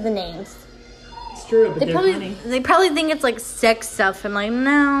because of the names. It's true, but they're funny. They probably think it's like sex stuff. I'm like,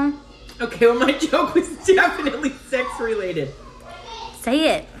 no. Okay, well my joke was definitely sex related.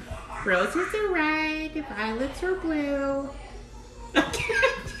 Say it. Roses are red, violets are blue. I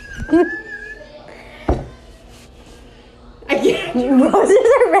can't. I can't. Roses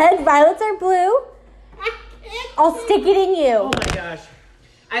are red, violets are blue. I can't. I'll stick it in you. Oh my gosh.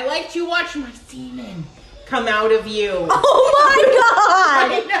 I like to watch my semen come out of you. Oh my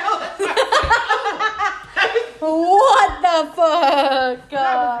God. I know. What the fuck?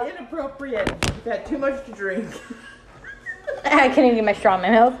 That was inappropriate. I've had too much to drink. I couldn't even get my straw in my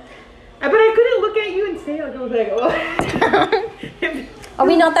mouth. But I couldn't look at you and say it. I was like, oh. Are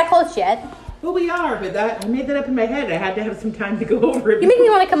we not that close yet? Well, we are, but I made that up in my head. I had to have some time to go over it. You make me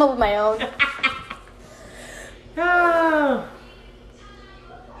want to come up with my own. Oh.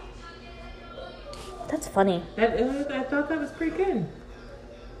 That's funny. I thought that was pretty good.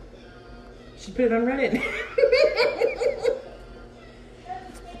 Should put it on Reddit.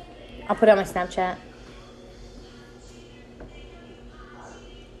 I'll put it on my Snapchat.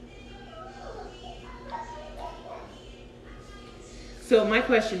 So my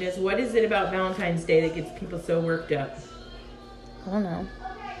question is, what is it about Valentine's Day that gets people so worked up? I don't know.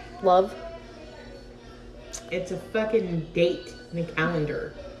 Love? It's a fucking date in a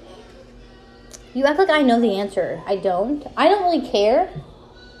calendar. You act like I know the answer. I don't. I don't really care.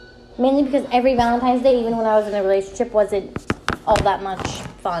 Mainly because every Valentine's Day, even when I was in a relationship, wasn't all that much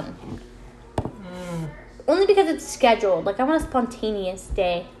fun. Only because it's scheduled. Like, I want a spontaneous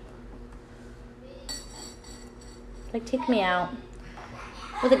day. Like, take me out.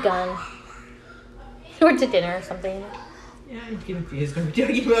 With a gun. Or to dinner or something. Yeah, I'm confused. Are we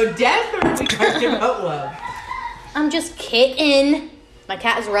talking about death or are we talking about love? I'm just kidding. My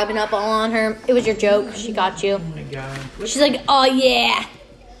cat is rubbing up all on her. It was your joke. She got you. Oh my God. She's like, oh yeah.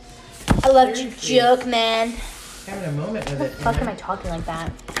 I loved your joke, man. Having a moment with it. Fuck am I talking like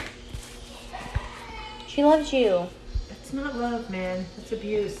that? She loves you. That's not love, man. That's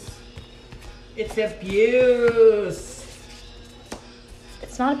abuse. It's abuse.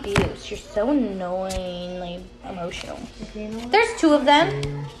 It's not abuse. You're so annoyingly emotional. Okay, you know what? There's two of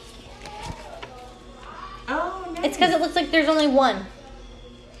them. Oh, nice. It's because it looks like there's only one.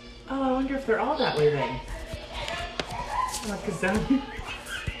 Oh, I wonder if they're all that way then. Because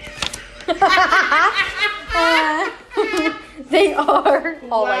They are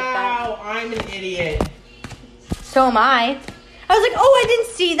all like that. Wow, I'm an idiot. So am I. I was like, oh, I didn't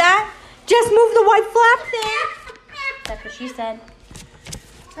see that. Just move the white flap thing. That's what she said.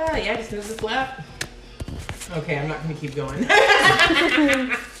 Oh, yeah, just move the flap. Okay, I'm not going to keep going.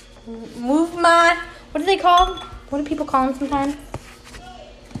 Move my, what do they call them? What do people call them sometimes?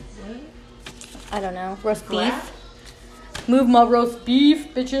 What? I don't know. Roast Flap? beef. Move my roast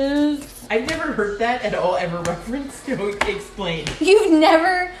beef, bitches. I've never heard that at all ever referenced. So explain. You've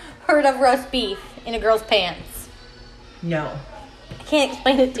never heard of roast beef in a girl's pants. No. I can't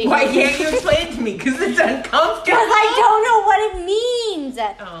explain it to you. Why can't you explain it to me? Because it's uncomfortable. Because I don't know what it means.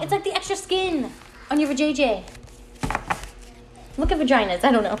 Oh. It's like the extra skin on your vajayjay. Look at vaginas.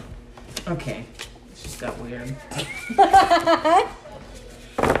 I don't know. Okay. It's just got weird.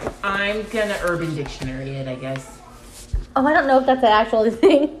 I'm gonna Urban Dictionary it, I guess. Oh, I don't know if that's an actual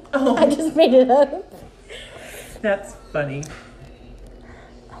thing. Oh. I just made it up. That's funny.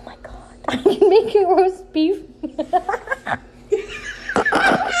 Oh my god. I can make a roast beef. I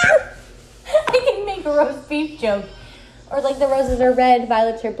can make a roast beef joke. Or like the roses are red,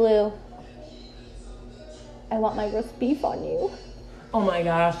 violets are blue. I want my roast beef on you. Oh my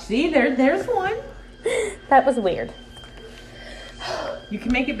gosh. See, there's one. That was weird. You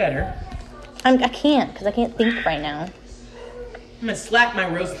can make it better. I can't, because I can't think right now. I'm gonna slap my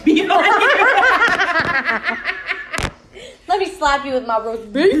roast beef on you. Let me slap you with my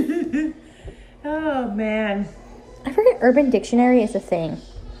roast beef. Oh man. I forget Urban Dictionary is a thing.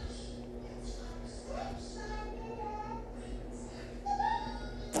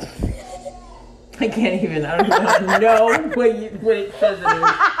 I can't even. I don't know what it says it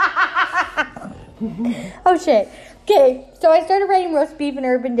is. Oh shit. Okay, so I started writing roast beef in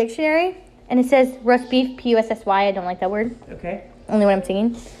Urban Dictionary, and it says roast beef, P-U-S-S-Y. I don't like that word. Okay. Only when I'm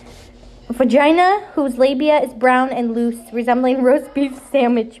singing. Vagina whose labia is brown and loose, resembling roast beef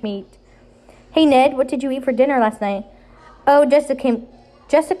sandwich meat. Hey Ned, what did you eat for dinner last night? Oh,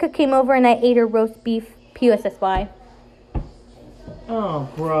 Jessica came over and I ate her roast beef, P-U-S-S-Y. Oh,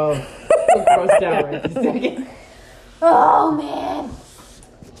 gross. So grossed out right this second. Oh man.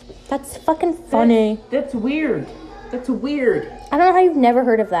 That's fucking funny. That's weird. That's weird. I don't know how you've never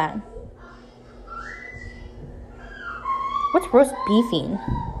heard of that. What's roast beefing?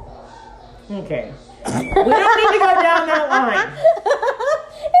 Okay. We don't need to go down that line.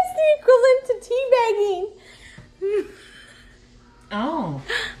 It's the equivalent to teabagging. Oh.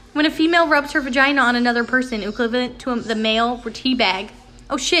 When a female rubs her vagina on another person, equivalent to the male for teabag.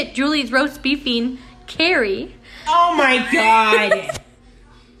 Oh shit, Julie's roast beefing Carrie. Oh my god.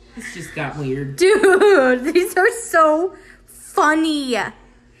 This just got weird. Dude, these are so funny.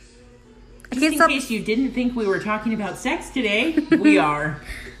 Just in case you didn't think we were talking about sex today, we are.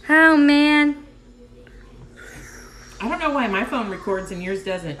 Oh man. I don't know why my phone records and yours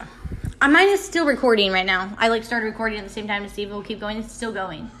doesn't. Mine is still recording right now. I started recording at the same time to see if it will keep going. It's still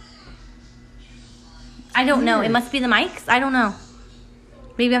going. I don't know. It must be the mics. I don't know.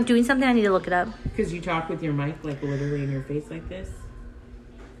 Maybe I'm doing something. I need to look it up. Because you talk with your mic like literally in your face like this.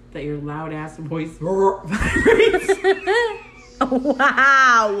 That your loud ass voice vibrates.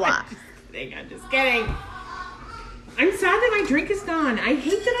 Wow. I'm just kidding. I'm sad that my drink is gone. I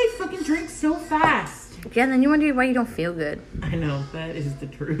hate that I fucking drink so fast. Yeah, then you wonder why you don't feel good. I know, that is the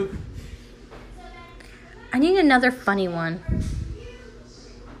truth. I need another funny one.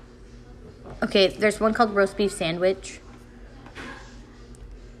 Okay, there's one called roast beef sandwich.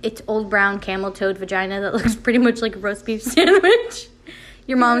 It's old brown camel-toed vagina that looks pretty much like a roast beef sandwich.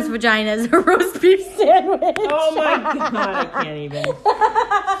 Your mom's vagina is a roast beef sandwich. Oh my god, I can't even.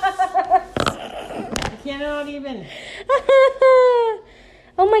 I cannot even.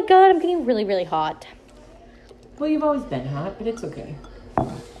 Oh my god, I'm getting really, really hot. Well, you've always been hot, but it's okay.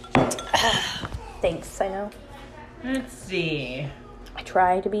 Thanks, I know. Let's see. I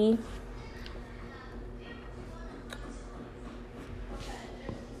try to be.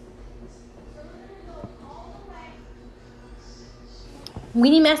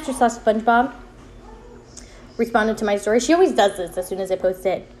 Weenie Master / SpongeBob responded to my story. She always does this as soon as I post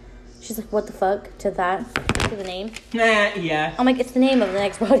it. She's like, what the fuck? To the name. Nah, yeah. I'm like, it's the name of the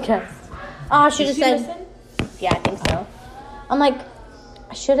next podcast. Oh, I should have said. Listen? Yeah, I think so. I'm like,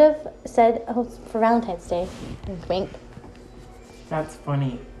 I should have said, oh, it's for Valentine's Day. Wink, wink. That's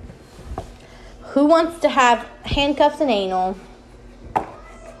funny. Who wants to have handcuffs and anal?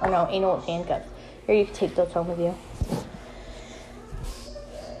 Or no, anal with handcuffs. Here, you can take those home with you.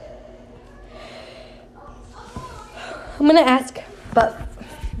 I'm gonna ask butt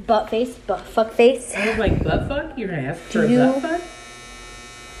butt face, butt fuck face. I was like, butt fuck? You're gonna ask for Do a you- butt fuck?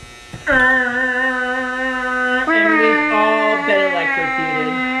 And we've all been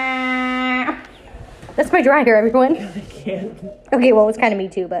electrocuted. That's my dryer, everyone. I can't. Okay, well, it's kind of me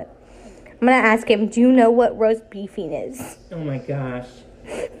too, but I'm gonna ask him, do you know what roast beefing is? Oh my gosh.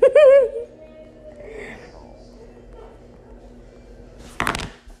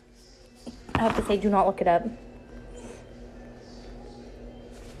 I have to say, do not look it up.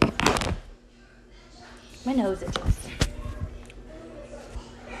 My nose itches.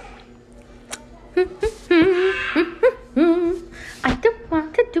 I don't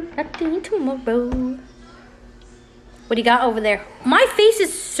want to do nothing tomorrow. What do you got over there? My face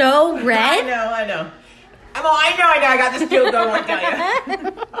is so I red. know. I know. I got this joke going, I tell you.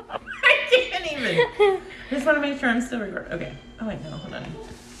 I can't even. I just want to make sure I'm still recording. Okay. Oh, wait, no. Hold on.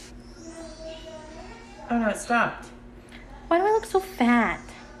 Oh, no, it stopped. Why do I look so fat?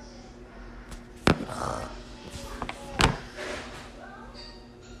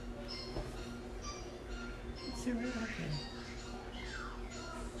 Is it really okay?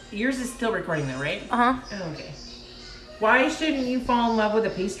 Yours is still recording, though, right? Uh-huh. Oh, okay. Why shouldn't you fall in love with a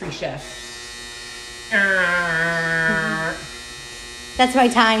pastry chef? That's my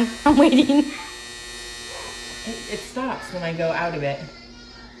time. I'm waiting. It stops when I go out of it.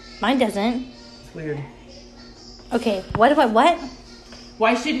 Mine doesn't. It's weird. Okay, what?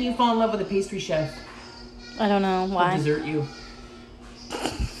 Why shouldn't you fall in love with a pastry chef? I don't know. He'll Why? desert you.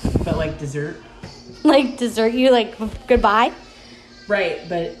 But like dessert? Like, desert you, like, goodbye? Right,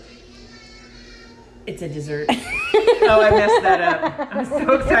 but it's a dessert. Oh, I messed that up. I was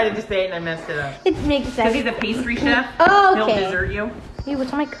so excited to say it and I messed it up. It makes Because sense. he's a pastry chef. Oh, okay. He'll dessert you. Hey,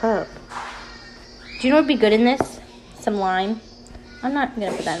 what's on my cup? Do you know what would be good in this? Some lime. I'm not going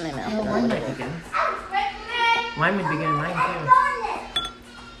to put that in my mouth. Oh, mine might be good. Mine would be good in mine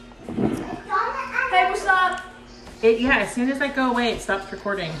Hey, what's up? too. Yeah, as soon as I go away, it stops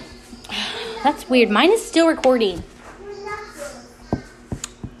recording. That's weird. Mine is still recording.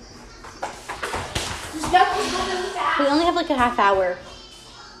 We only have like a half hour.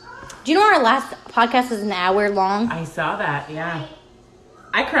 Do you know our last podcast was an hour long? I saw that, yeah.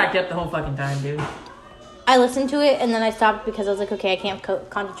 I cracked up the whole fucking time, dude. I listened to it and then I stopped because I was like, okay, I can't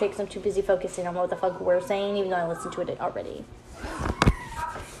concentrate because I'm too busy focusing on what the fuck we're saying, even though I listened to it already.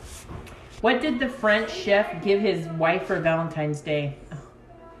 What did the French chef give his wife for Valentine's Day? Oh,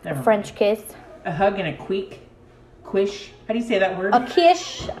 never mind. French kiss. A hug and a quiche. How do you say that word? A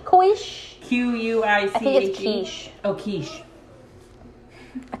quiche. A quiche. Quiche. I think it's quiche. Oh, quiche.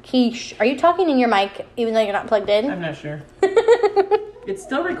 A quiche. Are you talking in your mic even though you're not plugged in? I'm not sure. It's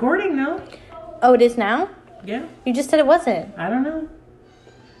still recording, though. Oh, it is now? Yeah. You just said it wasn't. I don't know.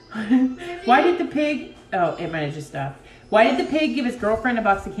 Why did the pig... Oh, it might have just stopped. Why did the pig give his girlfriend a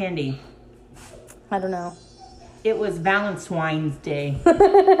box of candy? I don't know. It was Valentine's Day.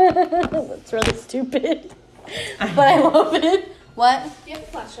 That's really stupid. But I love it. What? Do you have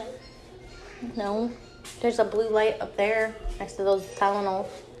a flashlight? No. There's a blue light up there next to those Tylenol.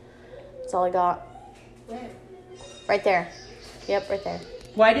 That's all I got. Where? Right there. Yep, right there.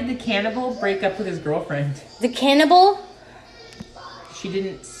 Why did the cannibal break up with his girlfriend? The cannibal? She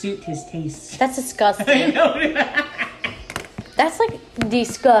didn't suit his taste. That's I disgusting. know. That's like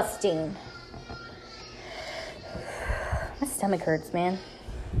disgusting. My stomach hurts, man.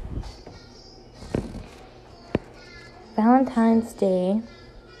 Valentine's Day.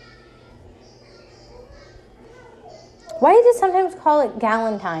 Why do they sometimes call it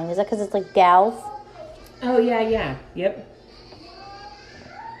Galentine? Is that because it's like gals? Oh, yeah. Yep.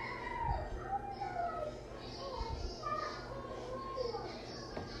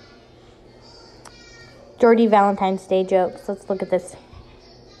 Dirty Valentine's Day jokes. Let's look at this.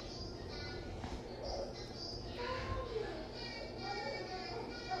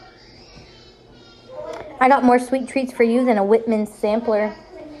 I got more sweet treats for you than a Whitman sampler.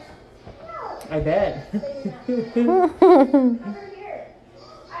 I bet.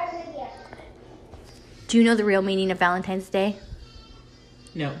 Do you know the real meaning of Valentine's Day?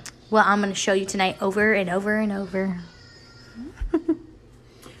 No. Well, I'm going to show you tonight over and over and over.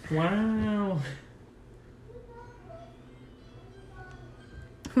 Wow.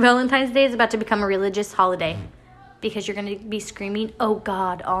 Valentine's Day is about to become a religious holiday because you're going to be screaming, "Oh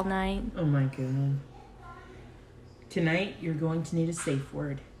God," all night. Oh my God. Tonight, you're going to need a safe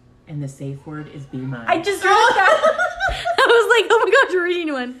word. And the safe word is be mine. I just wrote that. I was like, oh my God, you're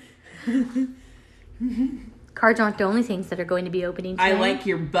reading one. Cards aren't the only things that are going to be opening tonight. I like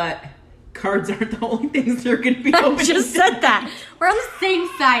your butt. Cards aren't the only things that are going to be I opening. just said that. We're on the same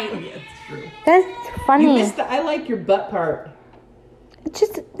Oh, site. yeah, it's true. That's You funny. missed the I like your butt part. It's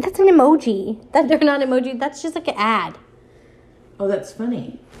just, that's an emoji. They're not emoji. That's just like an ad. Oh, that's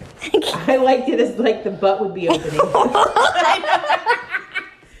funny. I liked it as like the butt would be opening.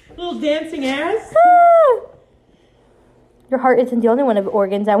 Little dancing ass. Your heart isn't the only one of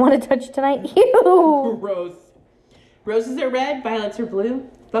organs I want to touch tonight. Ew. Gross. Roses are red, violets are blue.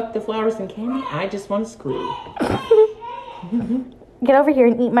 Fuck the flowers and candy. I just want to screw. Get over here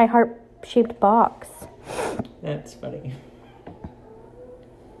and eat my heart-shaped box. That's funny.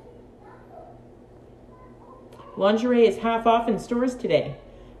 Lingerie is half off in stores today,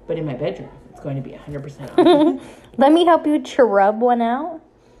 but in my bedroom, it's going to be 100% off. Let me help you cherub one out.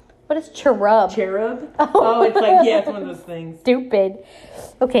 What is cherub? Cherub? Oh, it's like, yeah, it's one of those things. Stupid.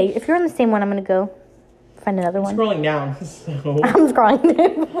 Okay, if you're on the same one, I'm going to go find another one. Scrolling down, so. I'm scrolling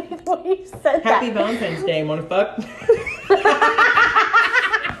down. What you said Happy that. Valentine's Day, wanna fuck? We laugh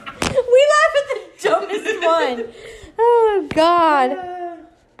at the dumbest one. Oh, God.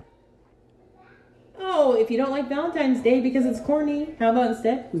 Oh, if you don't like Valentine's Day because it's corny, how about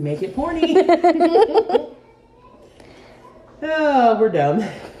instead we make it porny? Oh, we're dumb.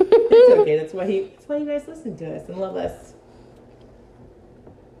 It's okay. That's why you guys listen to us and love us.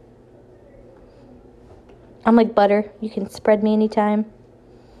 I'm like butter. You can spread me anytime.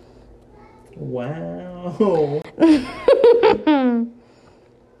 Wow.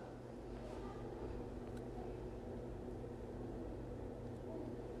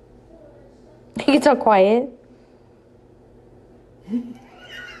 He gets all quiet.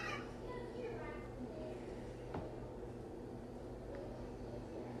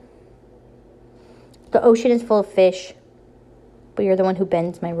 The ocean is full of fish, but you're the one who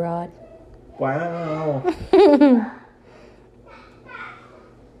bends my rod. Wow.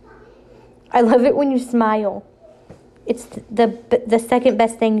 I love it when you smile. It's the second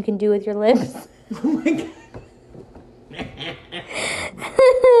best thing you can do with your lips. Oh my God.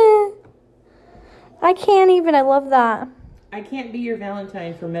 I can't even. I love that. I can't be your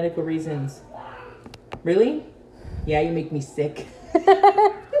Valentine for medical reasons. Really? Yeah, you make me sick.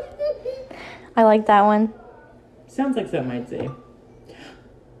 I like that one. Sounds like something I'd say.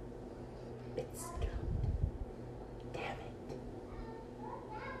 It's damn it.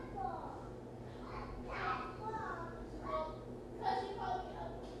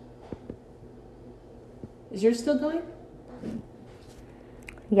 Is yours still going?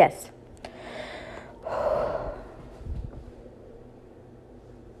 Yes.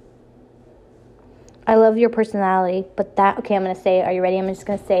 I love your personality, but that... Okay, I'm going to say it. Are you ready? I'm just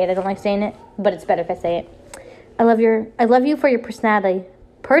going to say it. I don't like saying it, but it's better if I say it. I love you for your personality,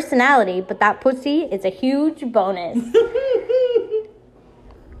 but that pussy is a huge bonus.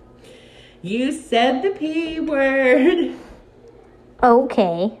 You said the P word.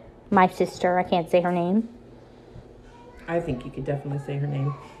 Okay, my sister. I can't say her name. I think you could definitely say her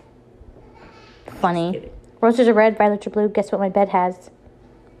name. Funny. Roses are red, violets are blue. Guess what my bed has?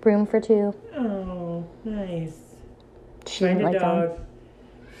 Room for two. Oh, nice. She Find didn't a like dog. them.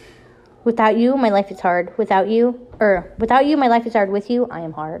 Without you, my life is hard. Without you, my life is hard. With you, I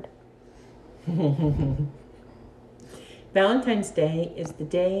am hard. Valentine's Day is the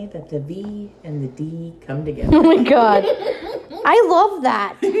day that the V and the D come together. Oh my God. I love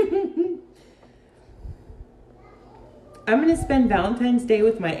that. I'm going to spend Valentine's Day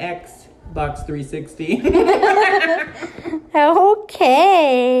with my ex, Box 360.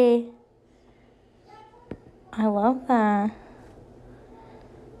 Okay. I love that.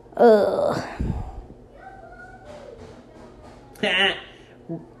 Ugh.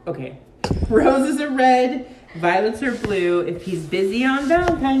 Okay. Roses are red, violets are blue. If he's busy on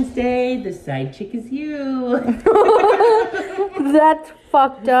Valentine's Day, the side chick is you. That's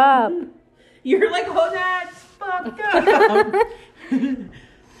fucked up. You're like, oh, that's fucked up.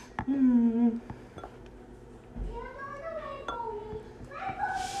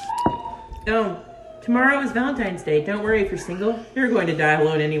 Oh, tomorrow is Valentine's Day. Don't worry if you're single. You're going to die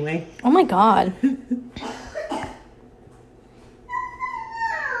alone anyway. Oh my God.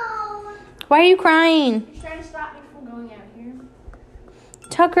 Why are you crying? He's trying to stop me from going out here.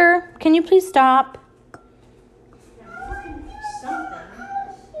 Tucker, can you please stop? Something.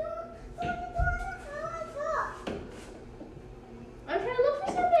 I'm trying to look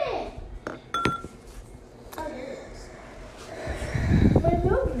for something. Oh, there it is.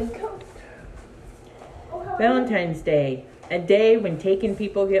 Where's the coat? Oh, how Valentine's Day, a day when taken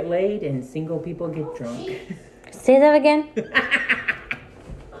people get laid and single people get drunk. Say that again.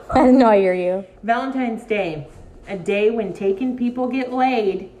 I didn't know I hear you. Valentine's Day, a day when taken people get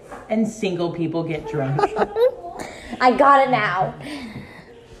laid and single people get drunk. I got it now.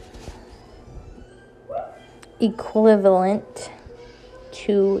 Equivalent.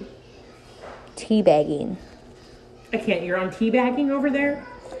 to teabagging. I can't. You're on teabagging over there?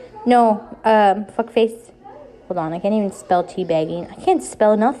 No, fuckface. Hold on, I can't even spell teabagging. I can't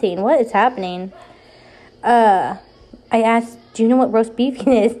spell nothing. What is happening? I asked, do you know what roast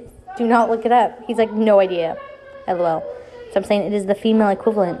beefing is? Do not look it up. He's like, no idea. LOL. So I'm saying it is the female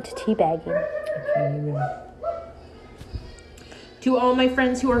equivalent to teabagging. I can't even. To all my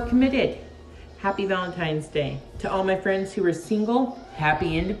friends who are committed, happy Valentine's Day. To all my friends who are single,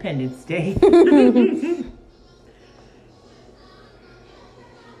 happy Independence Day.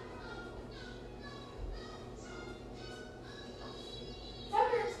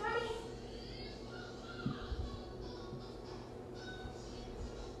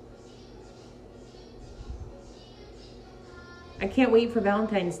 I can't wait for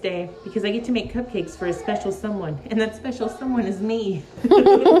Valentine's Day because I get to make cupcakes for a special someone, and that special someone is me.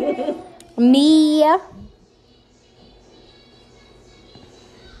 Me. I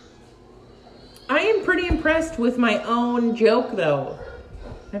am pretty impressed with my own joke, though.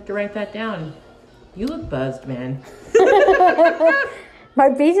 I have to write that down. You look buzzed, man.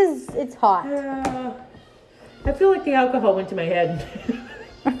 My face is, it's hot. I feel like the alcohol went to my head.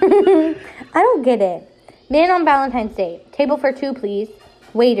 I don't get it. Man on Valentine's Day. Table for two, please.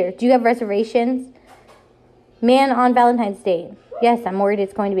 Waiter, do you have reservations? Man on Valentine's Day. Yes, I'm worried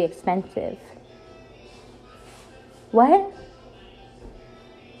it's going to be expensive. What?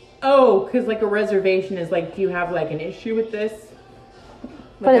 Oh, because like a reservation is like, do you have like an issue with this?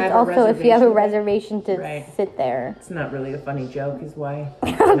 But Like, it's also if you have a reservation to Right. sit there. It's not really a funny joke, is why.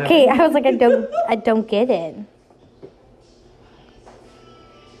 Okay, I was like, I don't get it.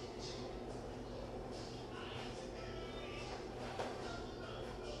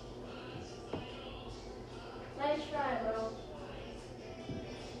 Nice try, bro.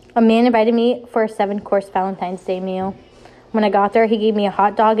 A man invited me for a 7-course Valentine's Day meal. When I got there, he gave me a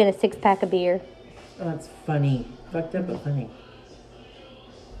hot dog and a 6-pack of beer. Oh, that's funny. Fucked up, but funny.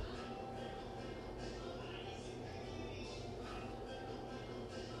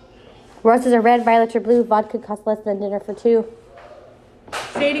 Roses are red, violets are blue. Vodka costs less than dinner for two.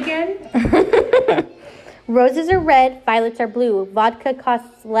 Say it again. Roses are red, violets are blue. Vodka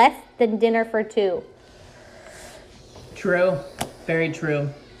costs less than dinner for two. True. Very true.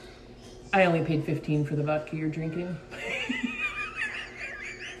 I only paid $15 for the vodka you're drinking.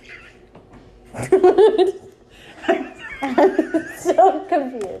 I'm so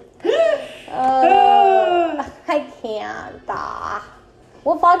confused. I can't.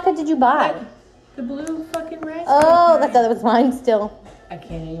 What vodka did you buy? The blue fucking raspberry. Oh, I thought it was mine still. I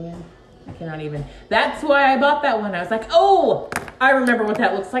can't even. I cannot even. That's why I bought that one. I was like, oh, I remember what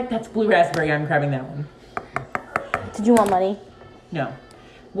that looks like. That's blue raspberry. I'm grabbing that one. Did you want money? No.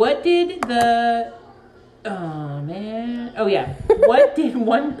 What did the... Oh, man. Oh, yeah. What did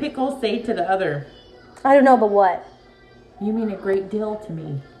one pickle say to the other? I don't know, but what? You mean a great deal to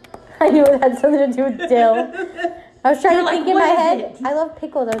me. I knew it had something to do with dill. I was trying You're to like, think in my what is head. it? I love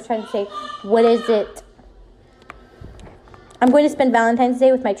pickles. I was trying to say, what is it? I'm going to spend Valentine's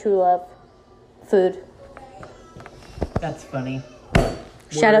Day with my true love. Food. That's funny.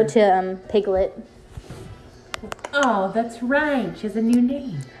 Shout out to Piglet. Oh, that's right. She has a new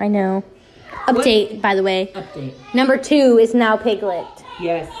name. I know. Update, by the way. Update. Number 2 is now Piglet.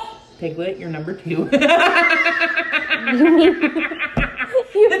 Yes. Piglet, you're number 2.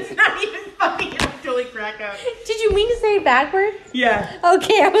 It's not even funny. I'm totally crack up. Did you mean to say it backwards? Yeah.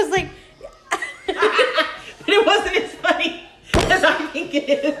 Okay, I was like... But it wasn't as funny as I think it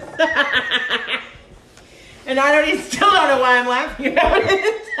is. And I still don't know why I'm laughing about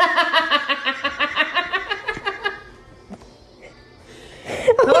it.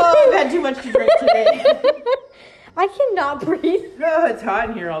 Oh, I've had too much to drink today. I cannot breathe. Oh, it's hot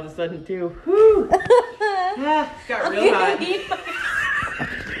in here all of a sudden, too. Whew. Ah, it got real hot.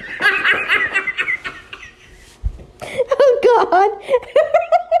 Oh, God.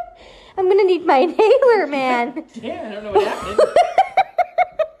 I'm going to need my inhaler, man. Yeah, I don't know what happened.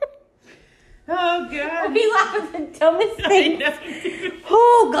 Oh, God. We laugh at the dumbest I thing. know, dude.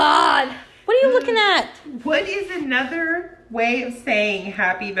 Oh, God. What are you looking at? What is another way of saying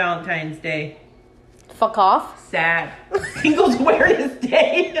Happy Valentine's Day? Fuck off. Sad. Singles Awareness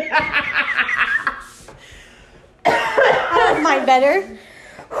Day. I like mine better.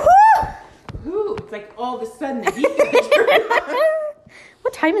 Ooh, it's like all of a sudden the heat gets turned on.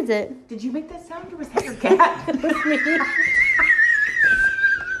 What time is it? Did you make that sound or was that your cat? It was me.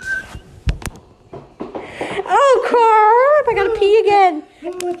 Oh, crap. I gotta pee again.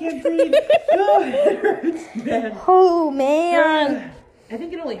 Oh, I can't breathe. Oh, it hurts, man. Oh, man. I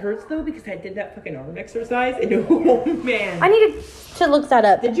think it only hurts though because I did that fucking arm exercise and oh man. I needed to look that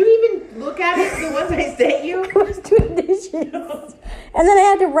up. Did you even look at it? The ones I sent you? I was doing dishes. And then I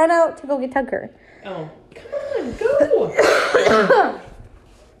had to run out to go get Tucker. Oh, come on, go.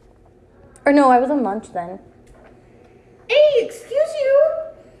 Or no, I was on lunch then. Hey, excuse you.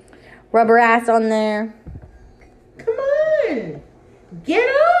 Rubber ass on there. Come on. Get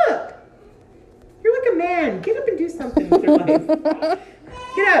up. You're like a man. Get up and do something with your life.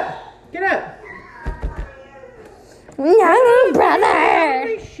 Get up. Get up. No, brother.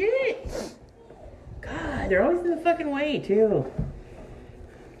 Holy shit. God, they're always in the fucking way, too.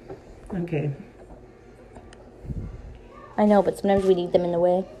 Okay. I know, but sometimes we need them in the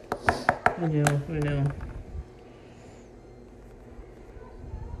way. I know.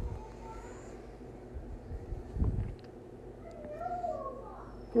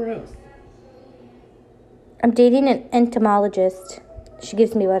 Gross. I'm dating an entomologist. She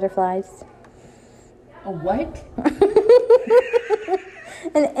gives me butterflies. A what?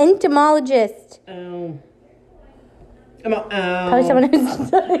 An entomologist. Oh. Probably someone who's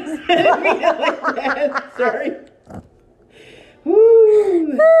Sorry.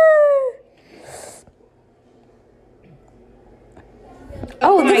 Woo.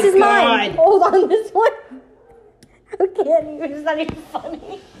 Oh, this is mine. God. Hold on, this one. I can't even. It's not even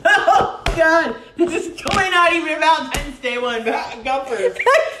funny. Oh God! This is totally not even a Valentine's Day one. Go first.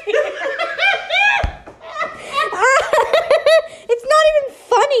 It's not even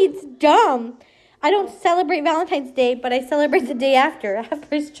funny. It's dumb. I don't celebrate Valentine's Day, but I celebrate the day after. Half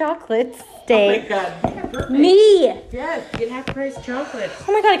price chocolates day. Oh my God! Yeah, perfect. Me. Yes, get half price chocolates.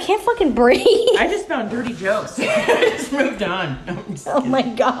 Oh my God, I can't fucking breathe. I just found dirty jokes. I just moved on. No, I'm just Oh kidding. my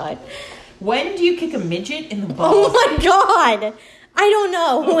God. When do you kick a midget in the balls? Oh my God. I don't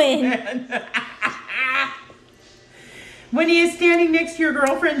know when. When he is standing next to your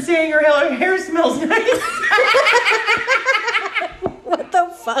girlfriend saying her hair smells nice. What the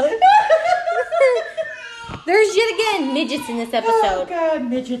fuck? There's yet again midgets in this Oh episode. God,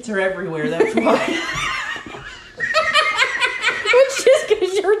 midgets are everywhere. That's why. It's just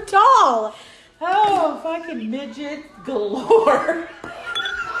because you're tall. Oh, fucking midget galore.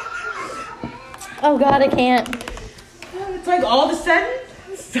 Oh God, I can't. It's like all of a sudden,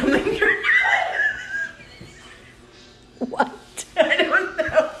 something. What? I don't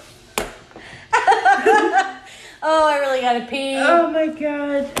know. Oh, I really gotta pee. Oh my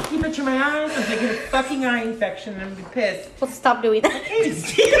God. Keep itching my eyes. I'm gonna get a fucking eye infection and I'm gonna be pissed. Let's stop doing that.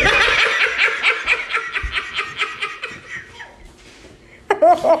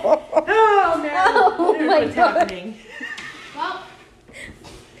 Oh man. Oh, my What's God. happening? Well,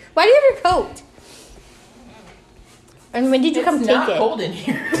 Why do you have your coat? And when did you come It's take not it? cold in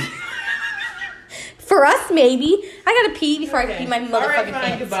here. For us, maybe. I gotta pee before I Okay. pee my All motherfucking right, fine.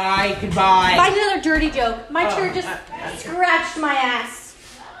 pants. Goodbye. Goodbye. Find another dirty joke. My Oh, chair just scratched my ass.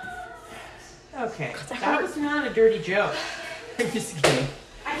 Okay. That was not a dirty joke. I'm just kidding.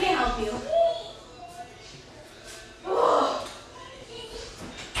 I can't help you. I'll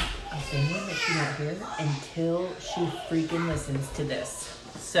say more that she's not here until she freaking listens to this.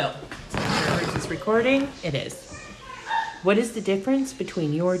 So, is this recording? It is. What is the difference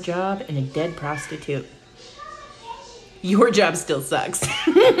between your job and a dead prostitute? Your job still sucks.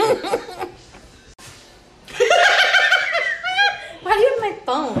 Why do you have my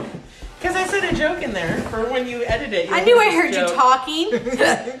phone? Because I said a joke in there for when you edit it. I knew I heard you talking.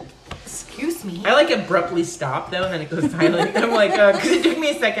 Excuse me. I like abruptly stop though, and then it goes silent. I'm like, because it took me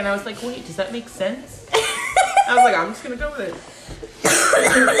a second. I was like, wait, does that make sense? I was like, I'm just gonna go with it.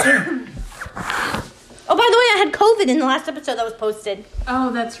 Oh, by the way, I had COVID in the last episode that was posted.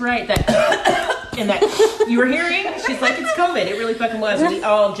 Oh, that's right. That and that you were hearing. She's like, it's COVID. It really fucking was. We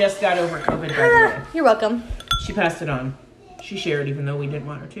all just got over COVID. By the way, You're welcome. she passed it on. She shared, even though we didn't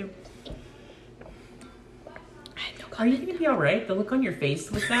want her to. Are you gonna be all right? The look on your face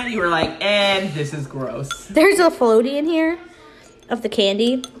with that, you were like, and this is gross. There's a floaty in here of the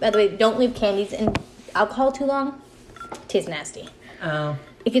candy. By the way, don't leave candies in alcohol too long. It tastes nasty. Oh.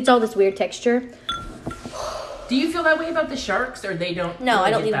 It gets all this weird texture. Do you feel that way about the sharks, or they don't? No, really I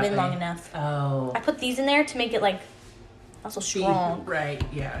don't get leave them that in way? long enough. Oh. I put these in there to make it like also strong. Right,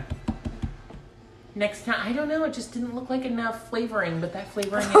 yeah. Next time, I don't know, it just didn't look like enough flavoring, but that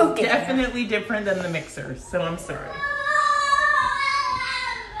flavoring is Okay. definitely different than the mixer, so I'm sorry.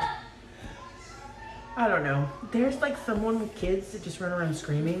 I don't know. There's like someone with kids that just run around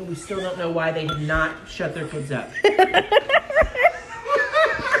screaming. We still don't know why they did not shut their kids up.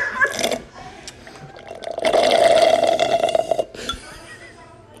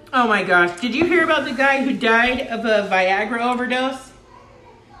 Oh my gosh. Did you hear about the guy who died of a Viagra overdose?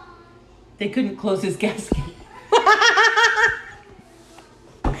 They couldn't close his casket.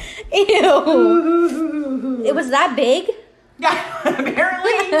 Ew. It was that big? Yeah,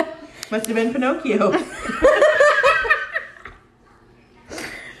 apparently. Must have been Pinocchio.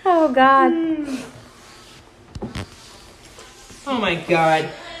 Oh, God. Oh my God.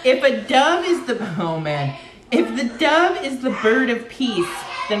 If a dove is the, oh man. If the dove is the bird of peace,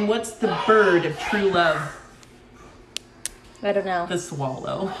 then what's the bird of true love? I don't know. The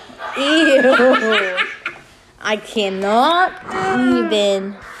swallow. Ew. I cannot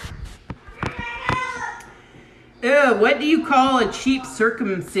even. Ew, what do you call a cheap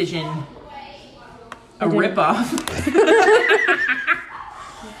circumcision? A ripoff.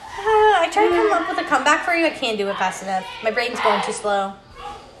 I tried to come up with a comeback for you. I can't do it fast enough. My brain's going too slow.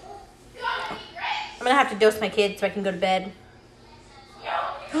 I'm gonna have to dose my kids so I can go to bed.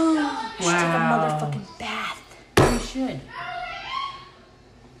 Wow. Take a motherfucking bath. You should.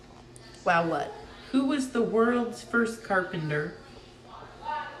 Wow, what? Who was the world's first carpenter?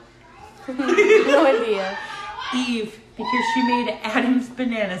 No idea. Eve, because she made Adam's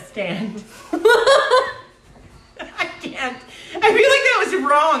banana stand. I can't. I feel like that was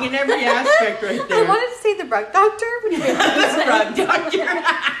wrong in every aspect right there. I wanted to say the rug doctor. When you the rug doctor.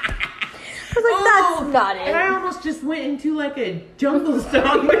 I was like, that's not it. And I almost just went into like a jungle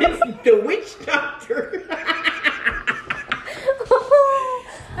song, but it's the witch doctor.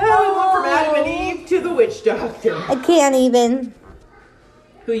 Oh, we went from Adam and Eve to the witch doctor. I can't even.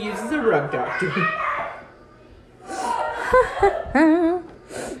 Who uses a rug doctor.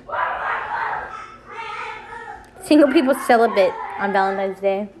 Single people celibate on Valentine's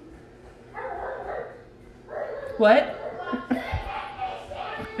Day. What?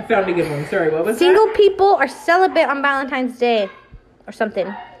 I found a good one. Sorry, what was Single people are celibate on Valentine's Day. Or something.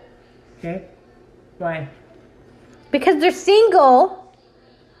 that? Okay. Why? Because they're single.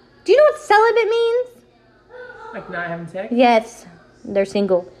 Do you know what celibate means? Like not having sex? Yes. They're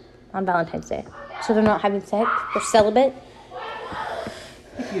single on Valentine's Day. So they're not having sex. They're celibate.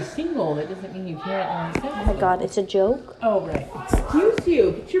 If you're single, that doesn't mean you can't have sex. Oh my God, it's a joke. Oh, right. Excuse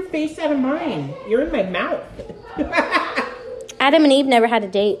you. Get your face out of mine. You're in my mouth. Adam and Eve never had a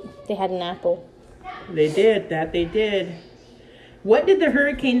date. They had an apple. They did. That they did. What did the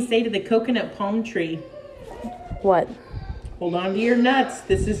hurricane say to the coconut palm tree? What? Hold on to your nuts.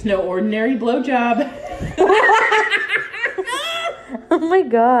 This is no ordinary blowjob. Oh my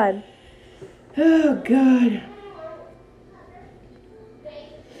God. Oh, God.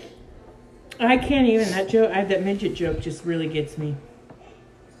 I can't even. That joke, that midget joke just really gets me.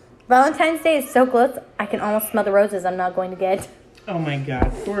 Valentine's Day is so close, I can almost smell the roses I'm not going to get. Oh, my God.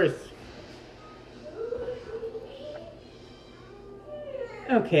 Of course.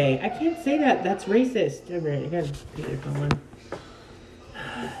 Okay, I can't say that. That's racist. All right, I gotta get it going.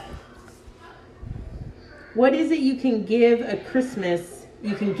 What is it you can give a Christmas?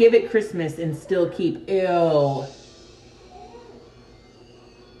 You can give at Christmas and still keep. Ew.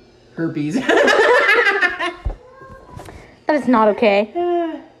 Herpes. That is not okay.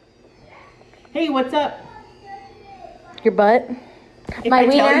 Hey, what's up? Your butt? If My I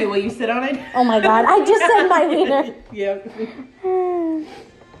tell wiener? you, will you sit on it? Oh my God, I just said my wiener. Yep.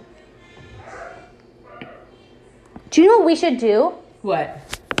 Do you know what we should do? What?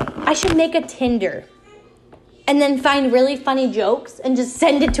 I should make a Tinder. And then find really funny jokes and just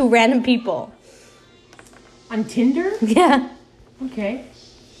send it to random people. On Tinder? Yeah. Okay.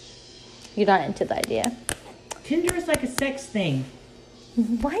 You're not into the idea. Tinder is like a sex thing.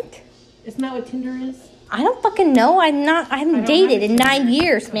 What? Isn't that what Tinder is? I don't fucking know. I haven't dated in 9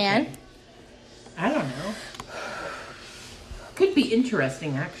 years, Okay. man. I don't know. Could be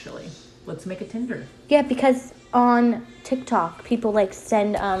interesting, actually. Let's make a Tinder. Yeah, because on TikTok, people like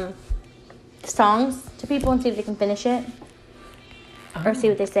send songs to people and see if they can finish it. Or see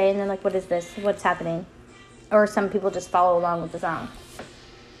what they say and then like, what is this? What's happening? Or some people just follow along with the song.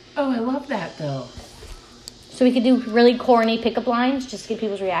 Oh, I love that, though. So we could do really corny pickup lines just to get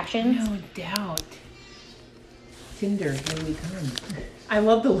people's reactions. No doubt. Tinder, here we come. I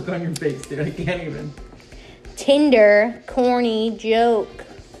love the look on your face, dude. I can't even. Tinder, corny joke.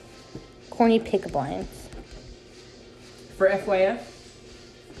 Corny pickup lines. For FYF?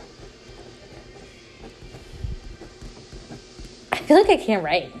 I feel like I can't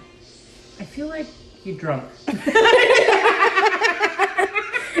write. I feel like you're drunk.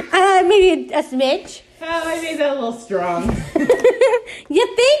 Maybe a smidge. Oh, I made that a little strong.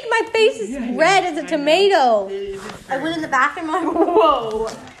 You think my face is red as a tomato? It is I went in the bathroom and I'm like, whoa.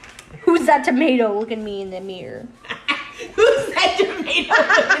 Who's that tomato looking at me in the mirror? Who's that tomato?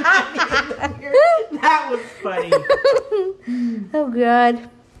 That was funny. Oh, God.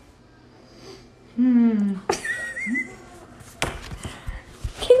 Can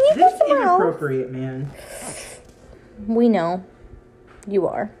you This put is some out? inappropriate, man. We know. You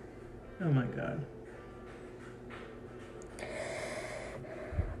are. Oh my god.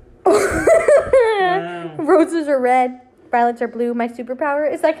 Wow. Roses are red, violets are blue. My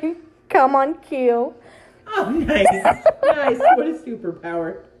superpower is I can come on cue. Oh, nice. Nice. What a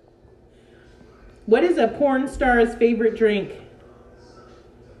superpower. What is a porn star's favorite drink?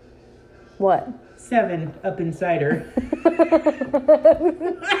 What? 7 Up Insider. At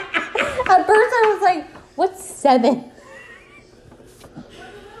first I was like, what's 7?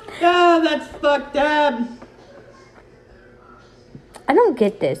 Oh, that's fucked up. I don't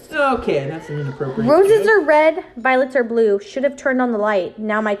get this. Okay, that's an inappropriate Roses joke. are red, violets are blue. Should have turned on the light.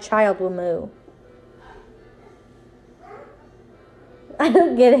 Now my child will moo. I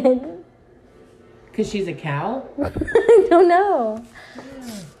don't get it. Because she's a cow? I don't know.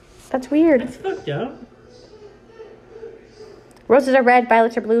 That's weird. That's fucked up. Roses are red,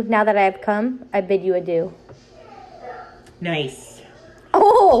 violets are blue. Now that I have come, I bid you adieu. Nice.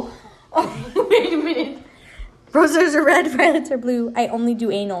 Oh, wait a minute. Roses are red, violets are blue. I only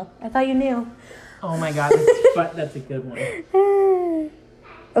do anal. I thought you knew. Oh my god, that's a good one.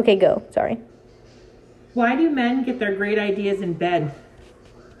 Okay, go. Sorry. Why do men get their great ideas in bed?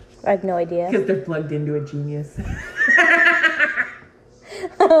 I have no idea. Because they're plugged into a genius.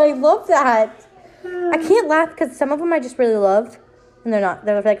 I love that. I can't laugh because some of them I just really love. And they're not.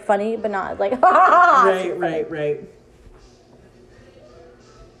 They're like funny, but not like, Right.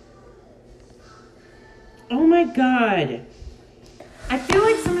 Oh my god. I feel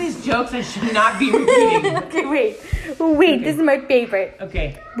like some of these jokes I should not be repeating. Okay, wait. This is my favorite.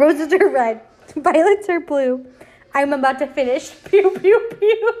 Okay. Roses are red, violets are blue. I'm about to finish. Pew, pew,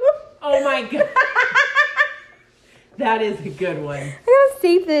 pew. Oh my god. That is a good one. I gotta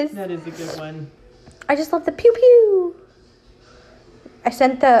save this. That is a good one. I just love the pew pew. I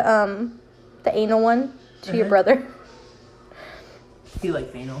sent the anal one to your brother. He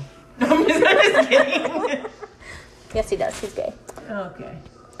likes anal. No, I'm just kidding. Yes, he does. He's gay. Okay.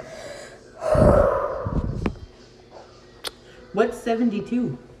 What's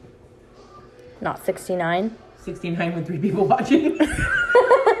 72? Not 69. 69 with 3 people watching.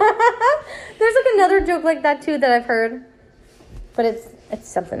 There's like another joke like that too that I've heard, but it's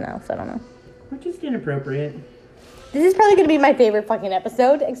something else. I don't know. We're just inappropriate. This is probably gonna be my favorite fucking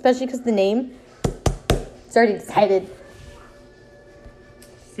episode, especially because the name. It's already decided.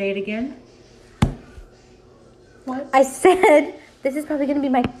 Say it again. What? I said this is probably gonna be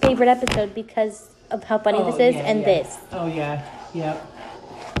my favorite episode because of how funny this is and this. Oh yeah. Yep.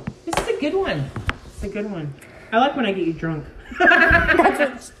 This is a good one. It's a good one. I like when I get you drunk. That's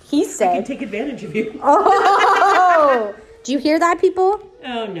what he I can said. take advantage of you. Oh, do you hear that, people?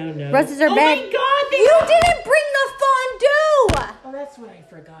 Oh no. Roses are oh red. Oh my god. You didn't bring the fondue. Oh, that's what I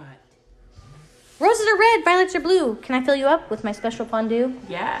forgot. Roses are red, violets are blue. Can I fill you up with my special fondue?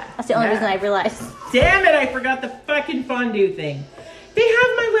 Yeah. That's the only reason I realized. Damn it, I forgot the fucking fondue thing. They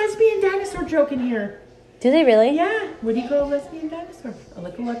have my lesbian dinosaur joke in here. Do they really? Yeah. What do you call a lesbian dinosaur? A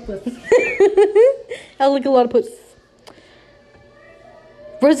lick a lot puss. I lick a lot of puss.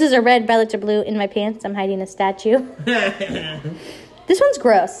 Roses are red, violets are blue. In my pants, I'm hiding a statue. This one's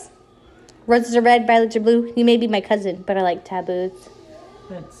gross. Roses are red, violets are blue. You may be my cousin, but I like taboos.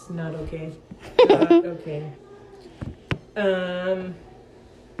 That's not okay. Not okay.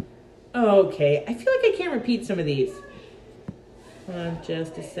 Okay. I feel like I can't repeat some of these.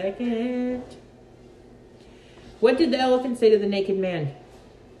 Just a second. What did the elephant say to the naked man?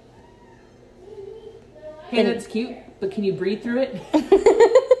 Hey, that's cute, but can you breathe through it?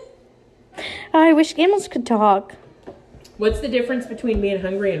 I wish animals could talk. What's the difference between being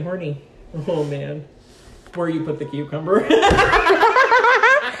hungry and horny? Oh, man. Where you put the cucumber.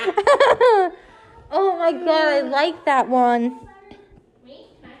 Oh my god, I like that one. Me?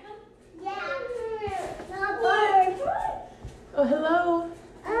 Can I come? Yeah. Oh, hello.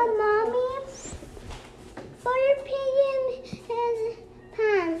 Mommy. Butterpig and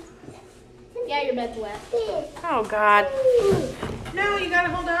pants. Yeah, your bed's wet. Oh god. No, you gotta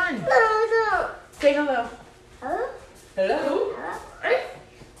hold on. No. Say hello. Hello? Hello?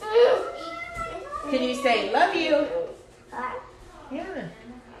 Can you say love you? Yeah.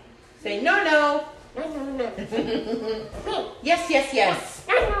 Say no. No. Yes. Yes. Yes.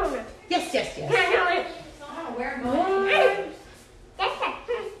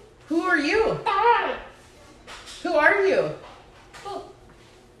 Who are you? Who are you?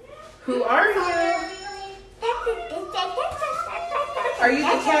 Who are you? Are you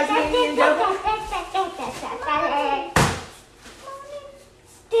the Tasmanian devil?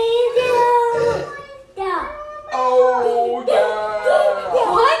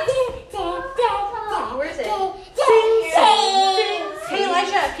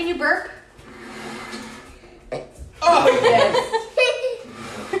 can you burp? Oh, yes.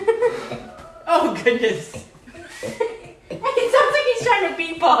 Oh, goodness. It sounds like he's trying to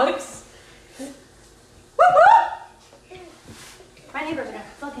beatbox. Whoop, whoop. My neighbors are gonna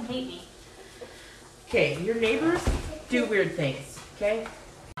fucking hate me. Okay, your neighbors do weird things, okay?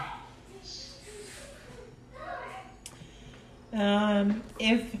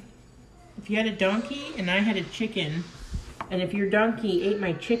 If you had a donkey and I had a chicken, and if your donkey ate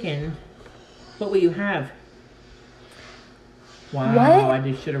my chicken, what will you have? Wow, What? I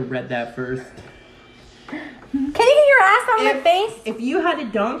just should have read that first. Can you get your ass on my face? If you had a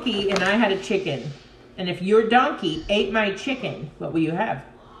donkey and I had a chicken, and if your donkey ate my chicken, what will you have?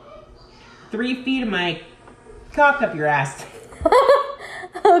 3 feet of my cock up your ass.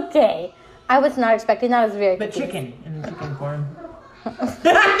 Okay. I was not expecting that. I was very But confused. chicken, in chicken form. I'm just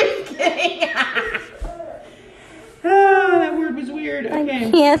kidding. Oh, that word was weird. I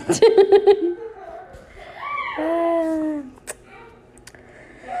Okay. can't.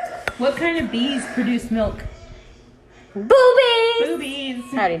 What kind of bees produce milk? Boobies! Boobies.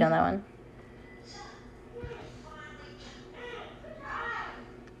 I already done that one.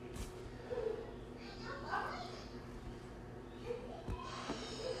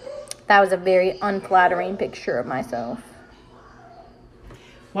 That was a very unflattering picture of myself.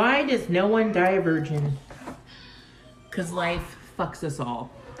 Why does no one die a virgin? Because life fucks us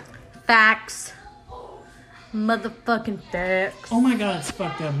all. Facts. Motherfucking facts. Oh my god, it's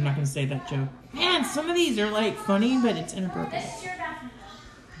fucked up. I'm not going to say that joke. Man, some of these are like funny, but it's inappropriate.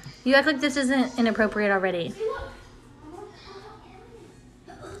 You act like this isn't inappropriate already.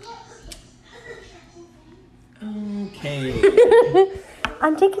 Okay.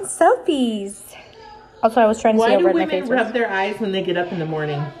 I'm taking selfies. Also, I was trying to see Why how do red my women face rub was. their eyes when they get up in the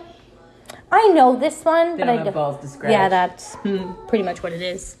morning? I know this one, They but don't I have don't. balls to scratch. Yeah, that's pretty much what it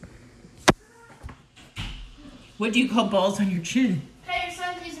is. What do you call balls on your chin? Hey, your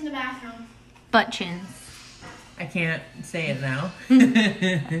son's using the bathroom. Butt chins. I can't say it now.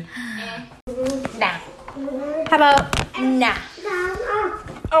 Nah. How about nah?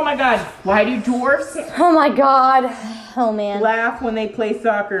 Oh my god, why do dwarfs Oh my god. Oh man. laugh when they play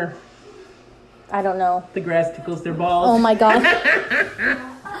soccer? I don't know. The grass tickles their balls. Oh my god.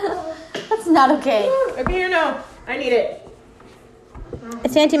 That's not okay. Over here, no. I need it.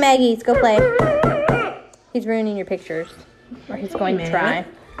 It's Auntie Maggie's. Go play. He's ruining your pictures. Or he's going to try.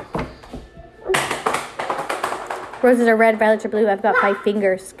 Roses are red, violets are blue. I've got 5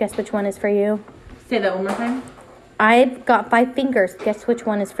 fingers. Guess which one is for you? Say that one more time. I've got 5 fingers. Guess which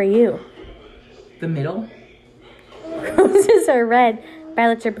one is for you? The middle. Roses are red,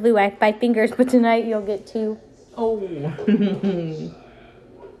 violets are blue. I have 5 fingers, but tonight you'll get 2. Oh.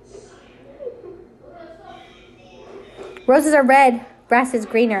 Roses are red, grass is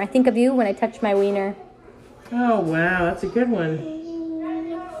greener. I think of you when I touch my wiener. Oh, wow. That's a good one.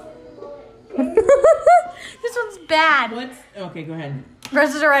 This one's bad. What's... Okay, go ahead.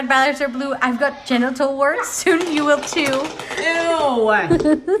 Roses are red, violets are blue. I've got genital warts. Soon you will too. Ew.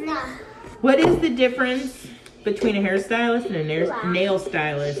 What is the difference between a hairstylist and a nail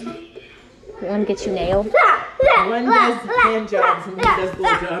stylist? One gets you nailed. One does hand jobs and one does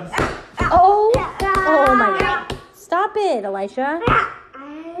blow jobs. Oh my god. Stop it, Elisha.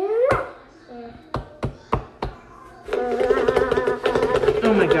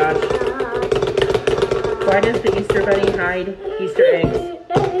 Oh my gosh. Why does the Easter Bunny hide Easter eggs?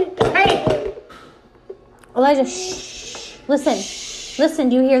 Hey! Elijah, shh. Listen. Listen,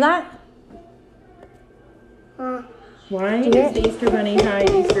 do you hear that? Why Do you does the Easter Bunny hide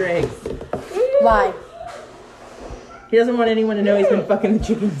Easter eggs? Why? He doesn't want anyone to know he's been fucking the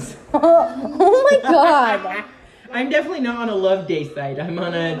chickens. Oh my god. I'm definitely not on a love day site. I'm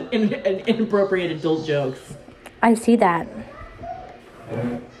on an inappropriate adult jokes. I see that.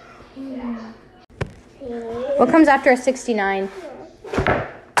 What comes after a 69?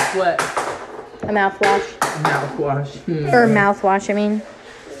 What? A mouthwash. Mouthwash. Or mouthwash, I mean.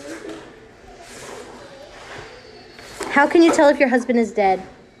 How can you tell if your husband is dead?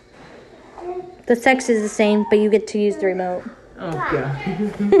 The sex is the same, but you get to use the remote. Oh, God.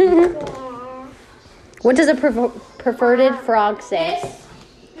 What does a perverted frog say?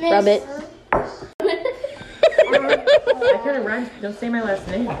 Rub it. I kind of rhymes. Don't say my last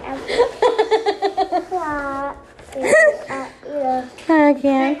name.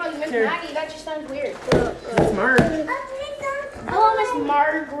 Okay. Oh, Miss Maggie, that just sounds weird. Smart. Hello, Miss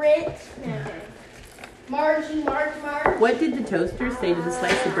Margaret. Okay. Margie, Marge. What did the toaster say to the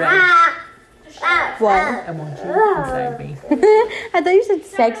slice of bread? What? I want you inside me. I thought you said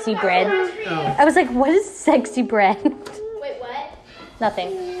sexy bread. Oh. I was like, what is sexy bread? Wait, what? Nothing.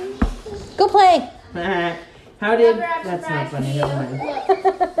 Go play. How did... That's not funny. Never mind.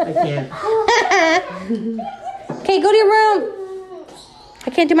 I can't. Okay, go to your room. I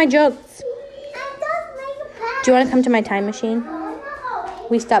can't do my jokes. Do you want to come to my time machine?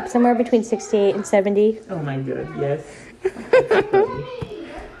 We stopped somewhere between 68 and 70. Oh my god, yes.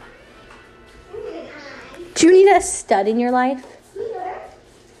 Do you need a stud in your life?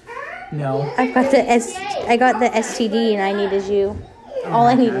 No. I got the STD and I need is you. All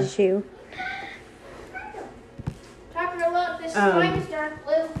I need is you. Papa, look, this slime is dark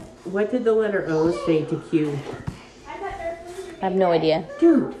blue. What did the letter O say to Q? I got dark blue. I have no idea.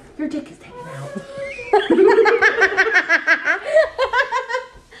 Dude, your dick is hanging out.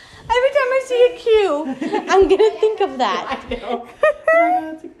 Every time I see a Q, I'm gonna think of that. I know.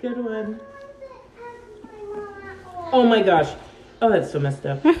 That's a good one. Oh my gosh. Oh, that's so messed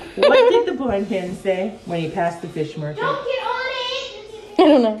up. What did the blind man say when he passed the fish market? Don't get on it. I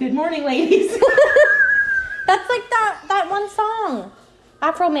don't know. Good morning, ladies. That's like that one song,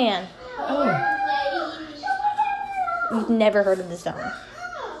 Afro Man. Oh. You've never heard of the song,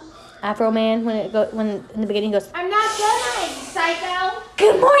 Afro Man? When in the beginning it goes, I'm not done, psycho.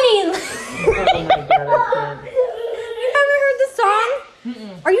 "Good morning." Oh my god, I can't. You haven't heard the song?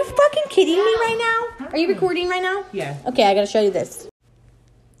 Mm-mm. Are you fucking kidding me right now? Are you recording right now? Yeah. Okay, I gotta show you this.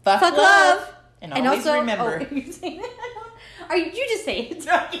 Fuck love. And always also, remember. Oh, you saying that? You just say it.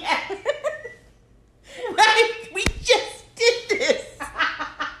 Oh, yeah. Right? We just did this.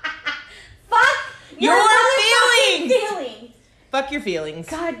 Fuck Your motherfucking feelings. feelings. Fuck your feelings.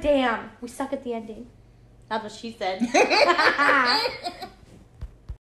 God damn. We suck at the ending. That's what she said.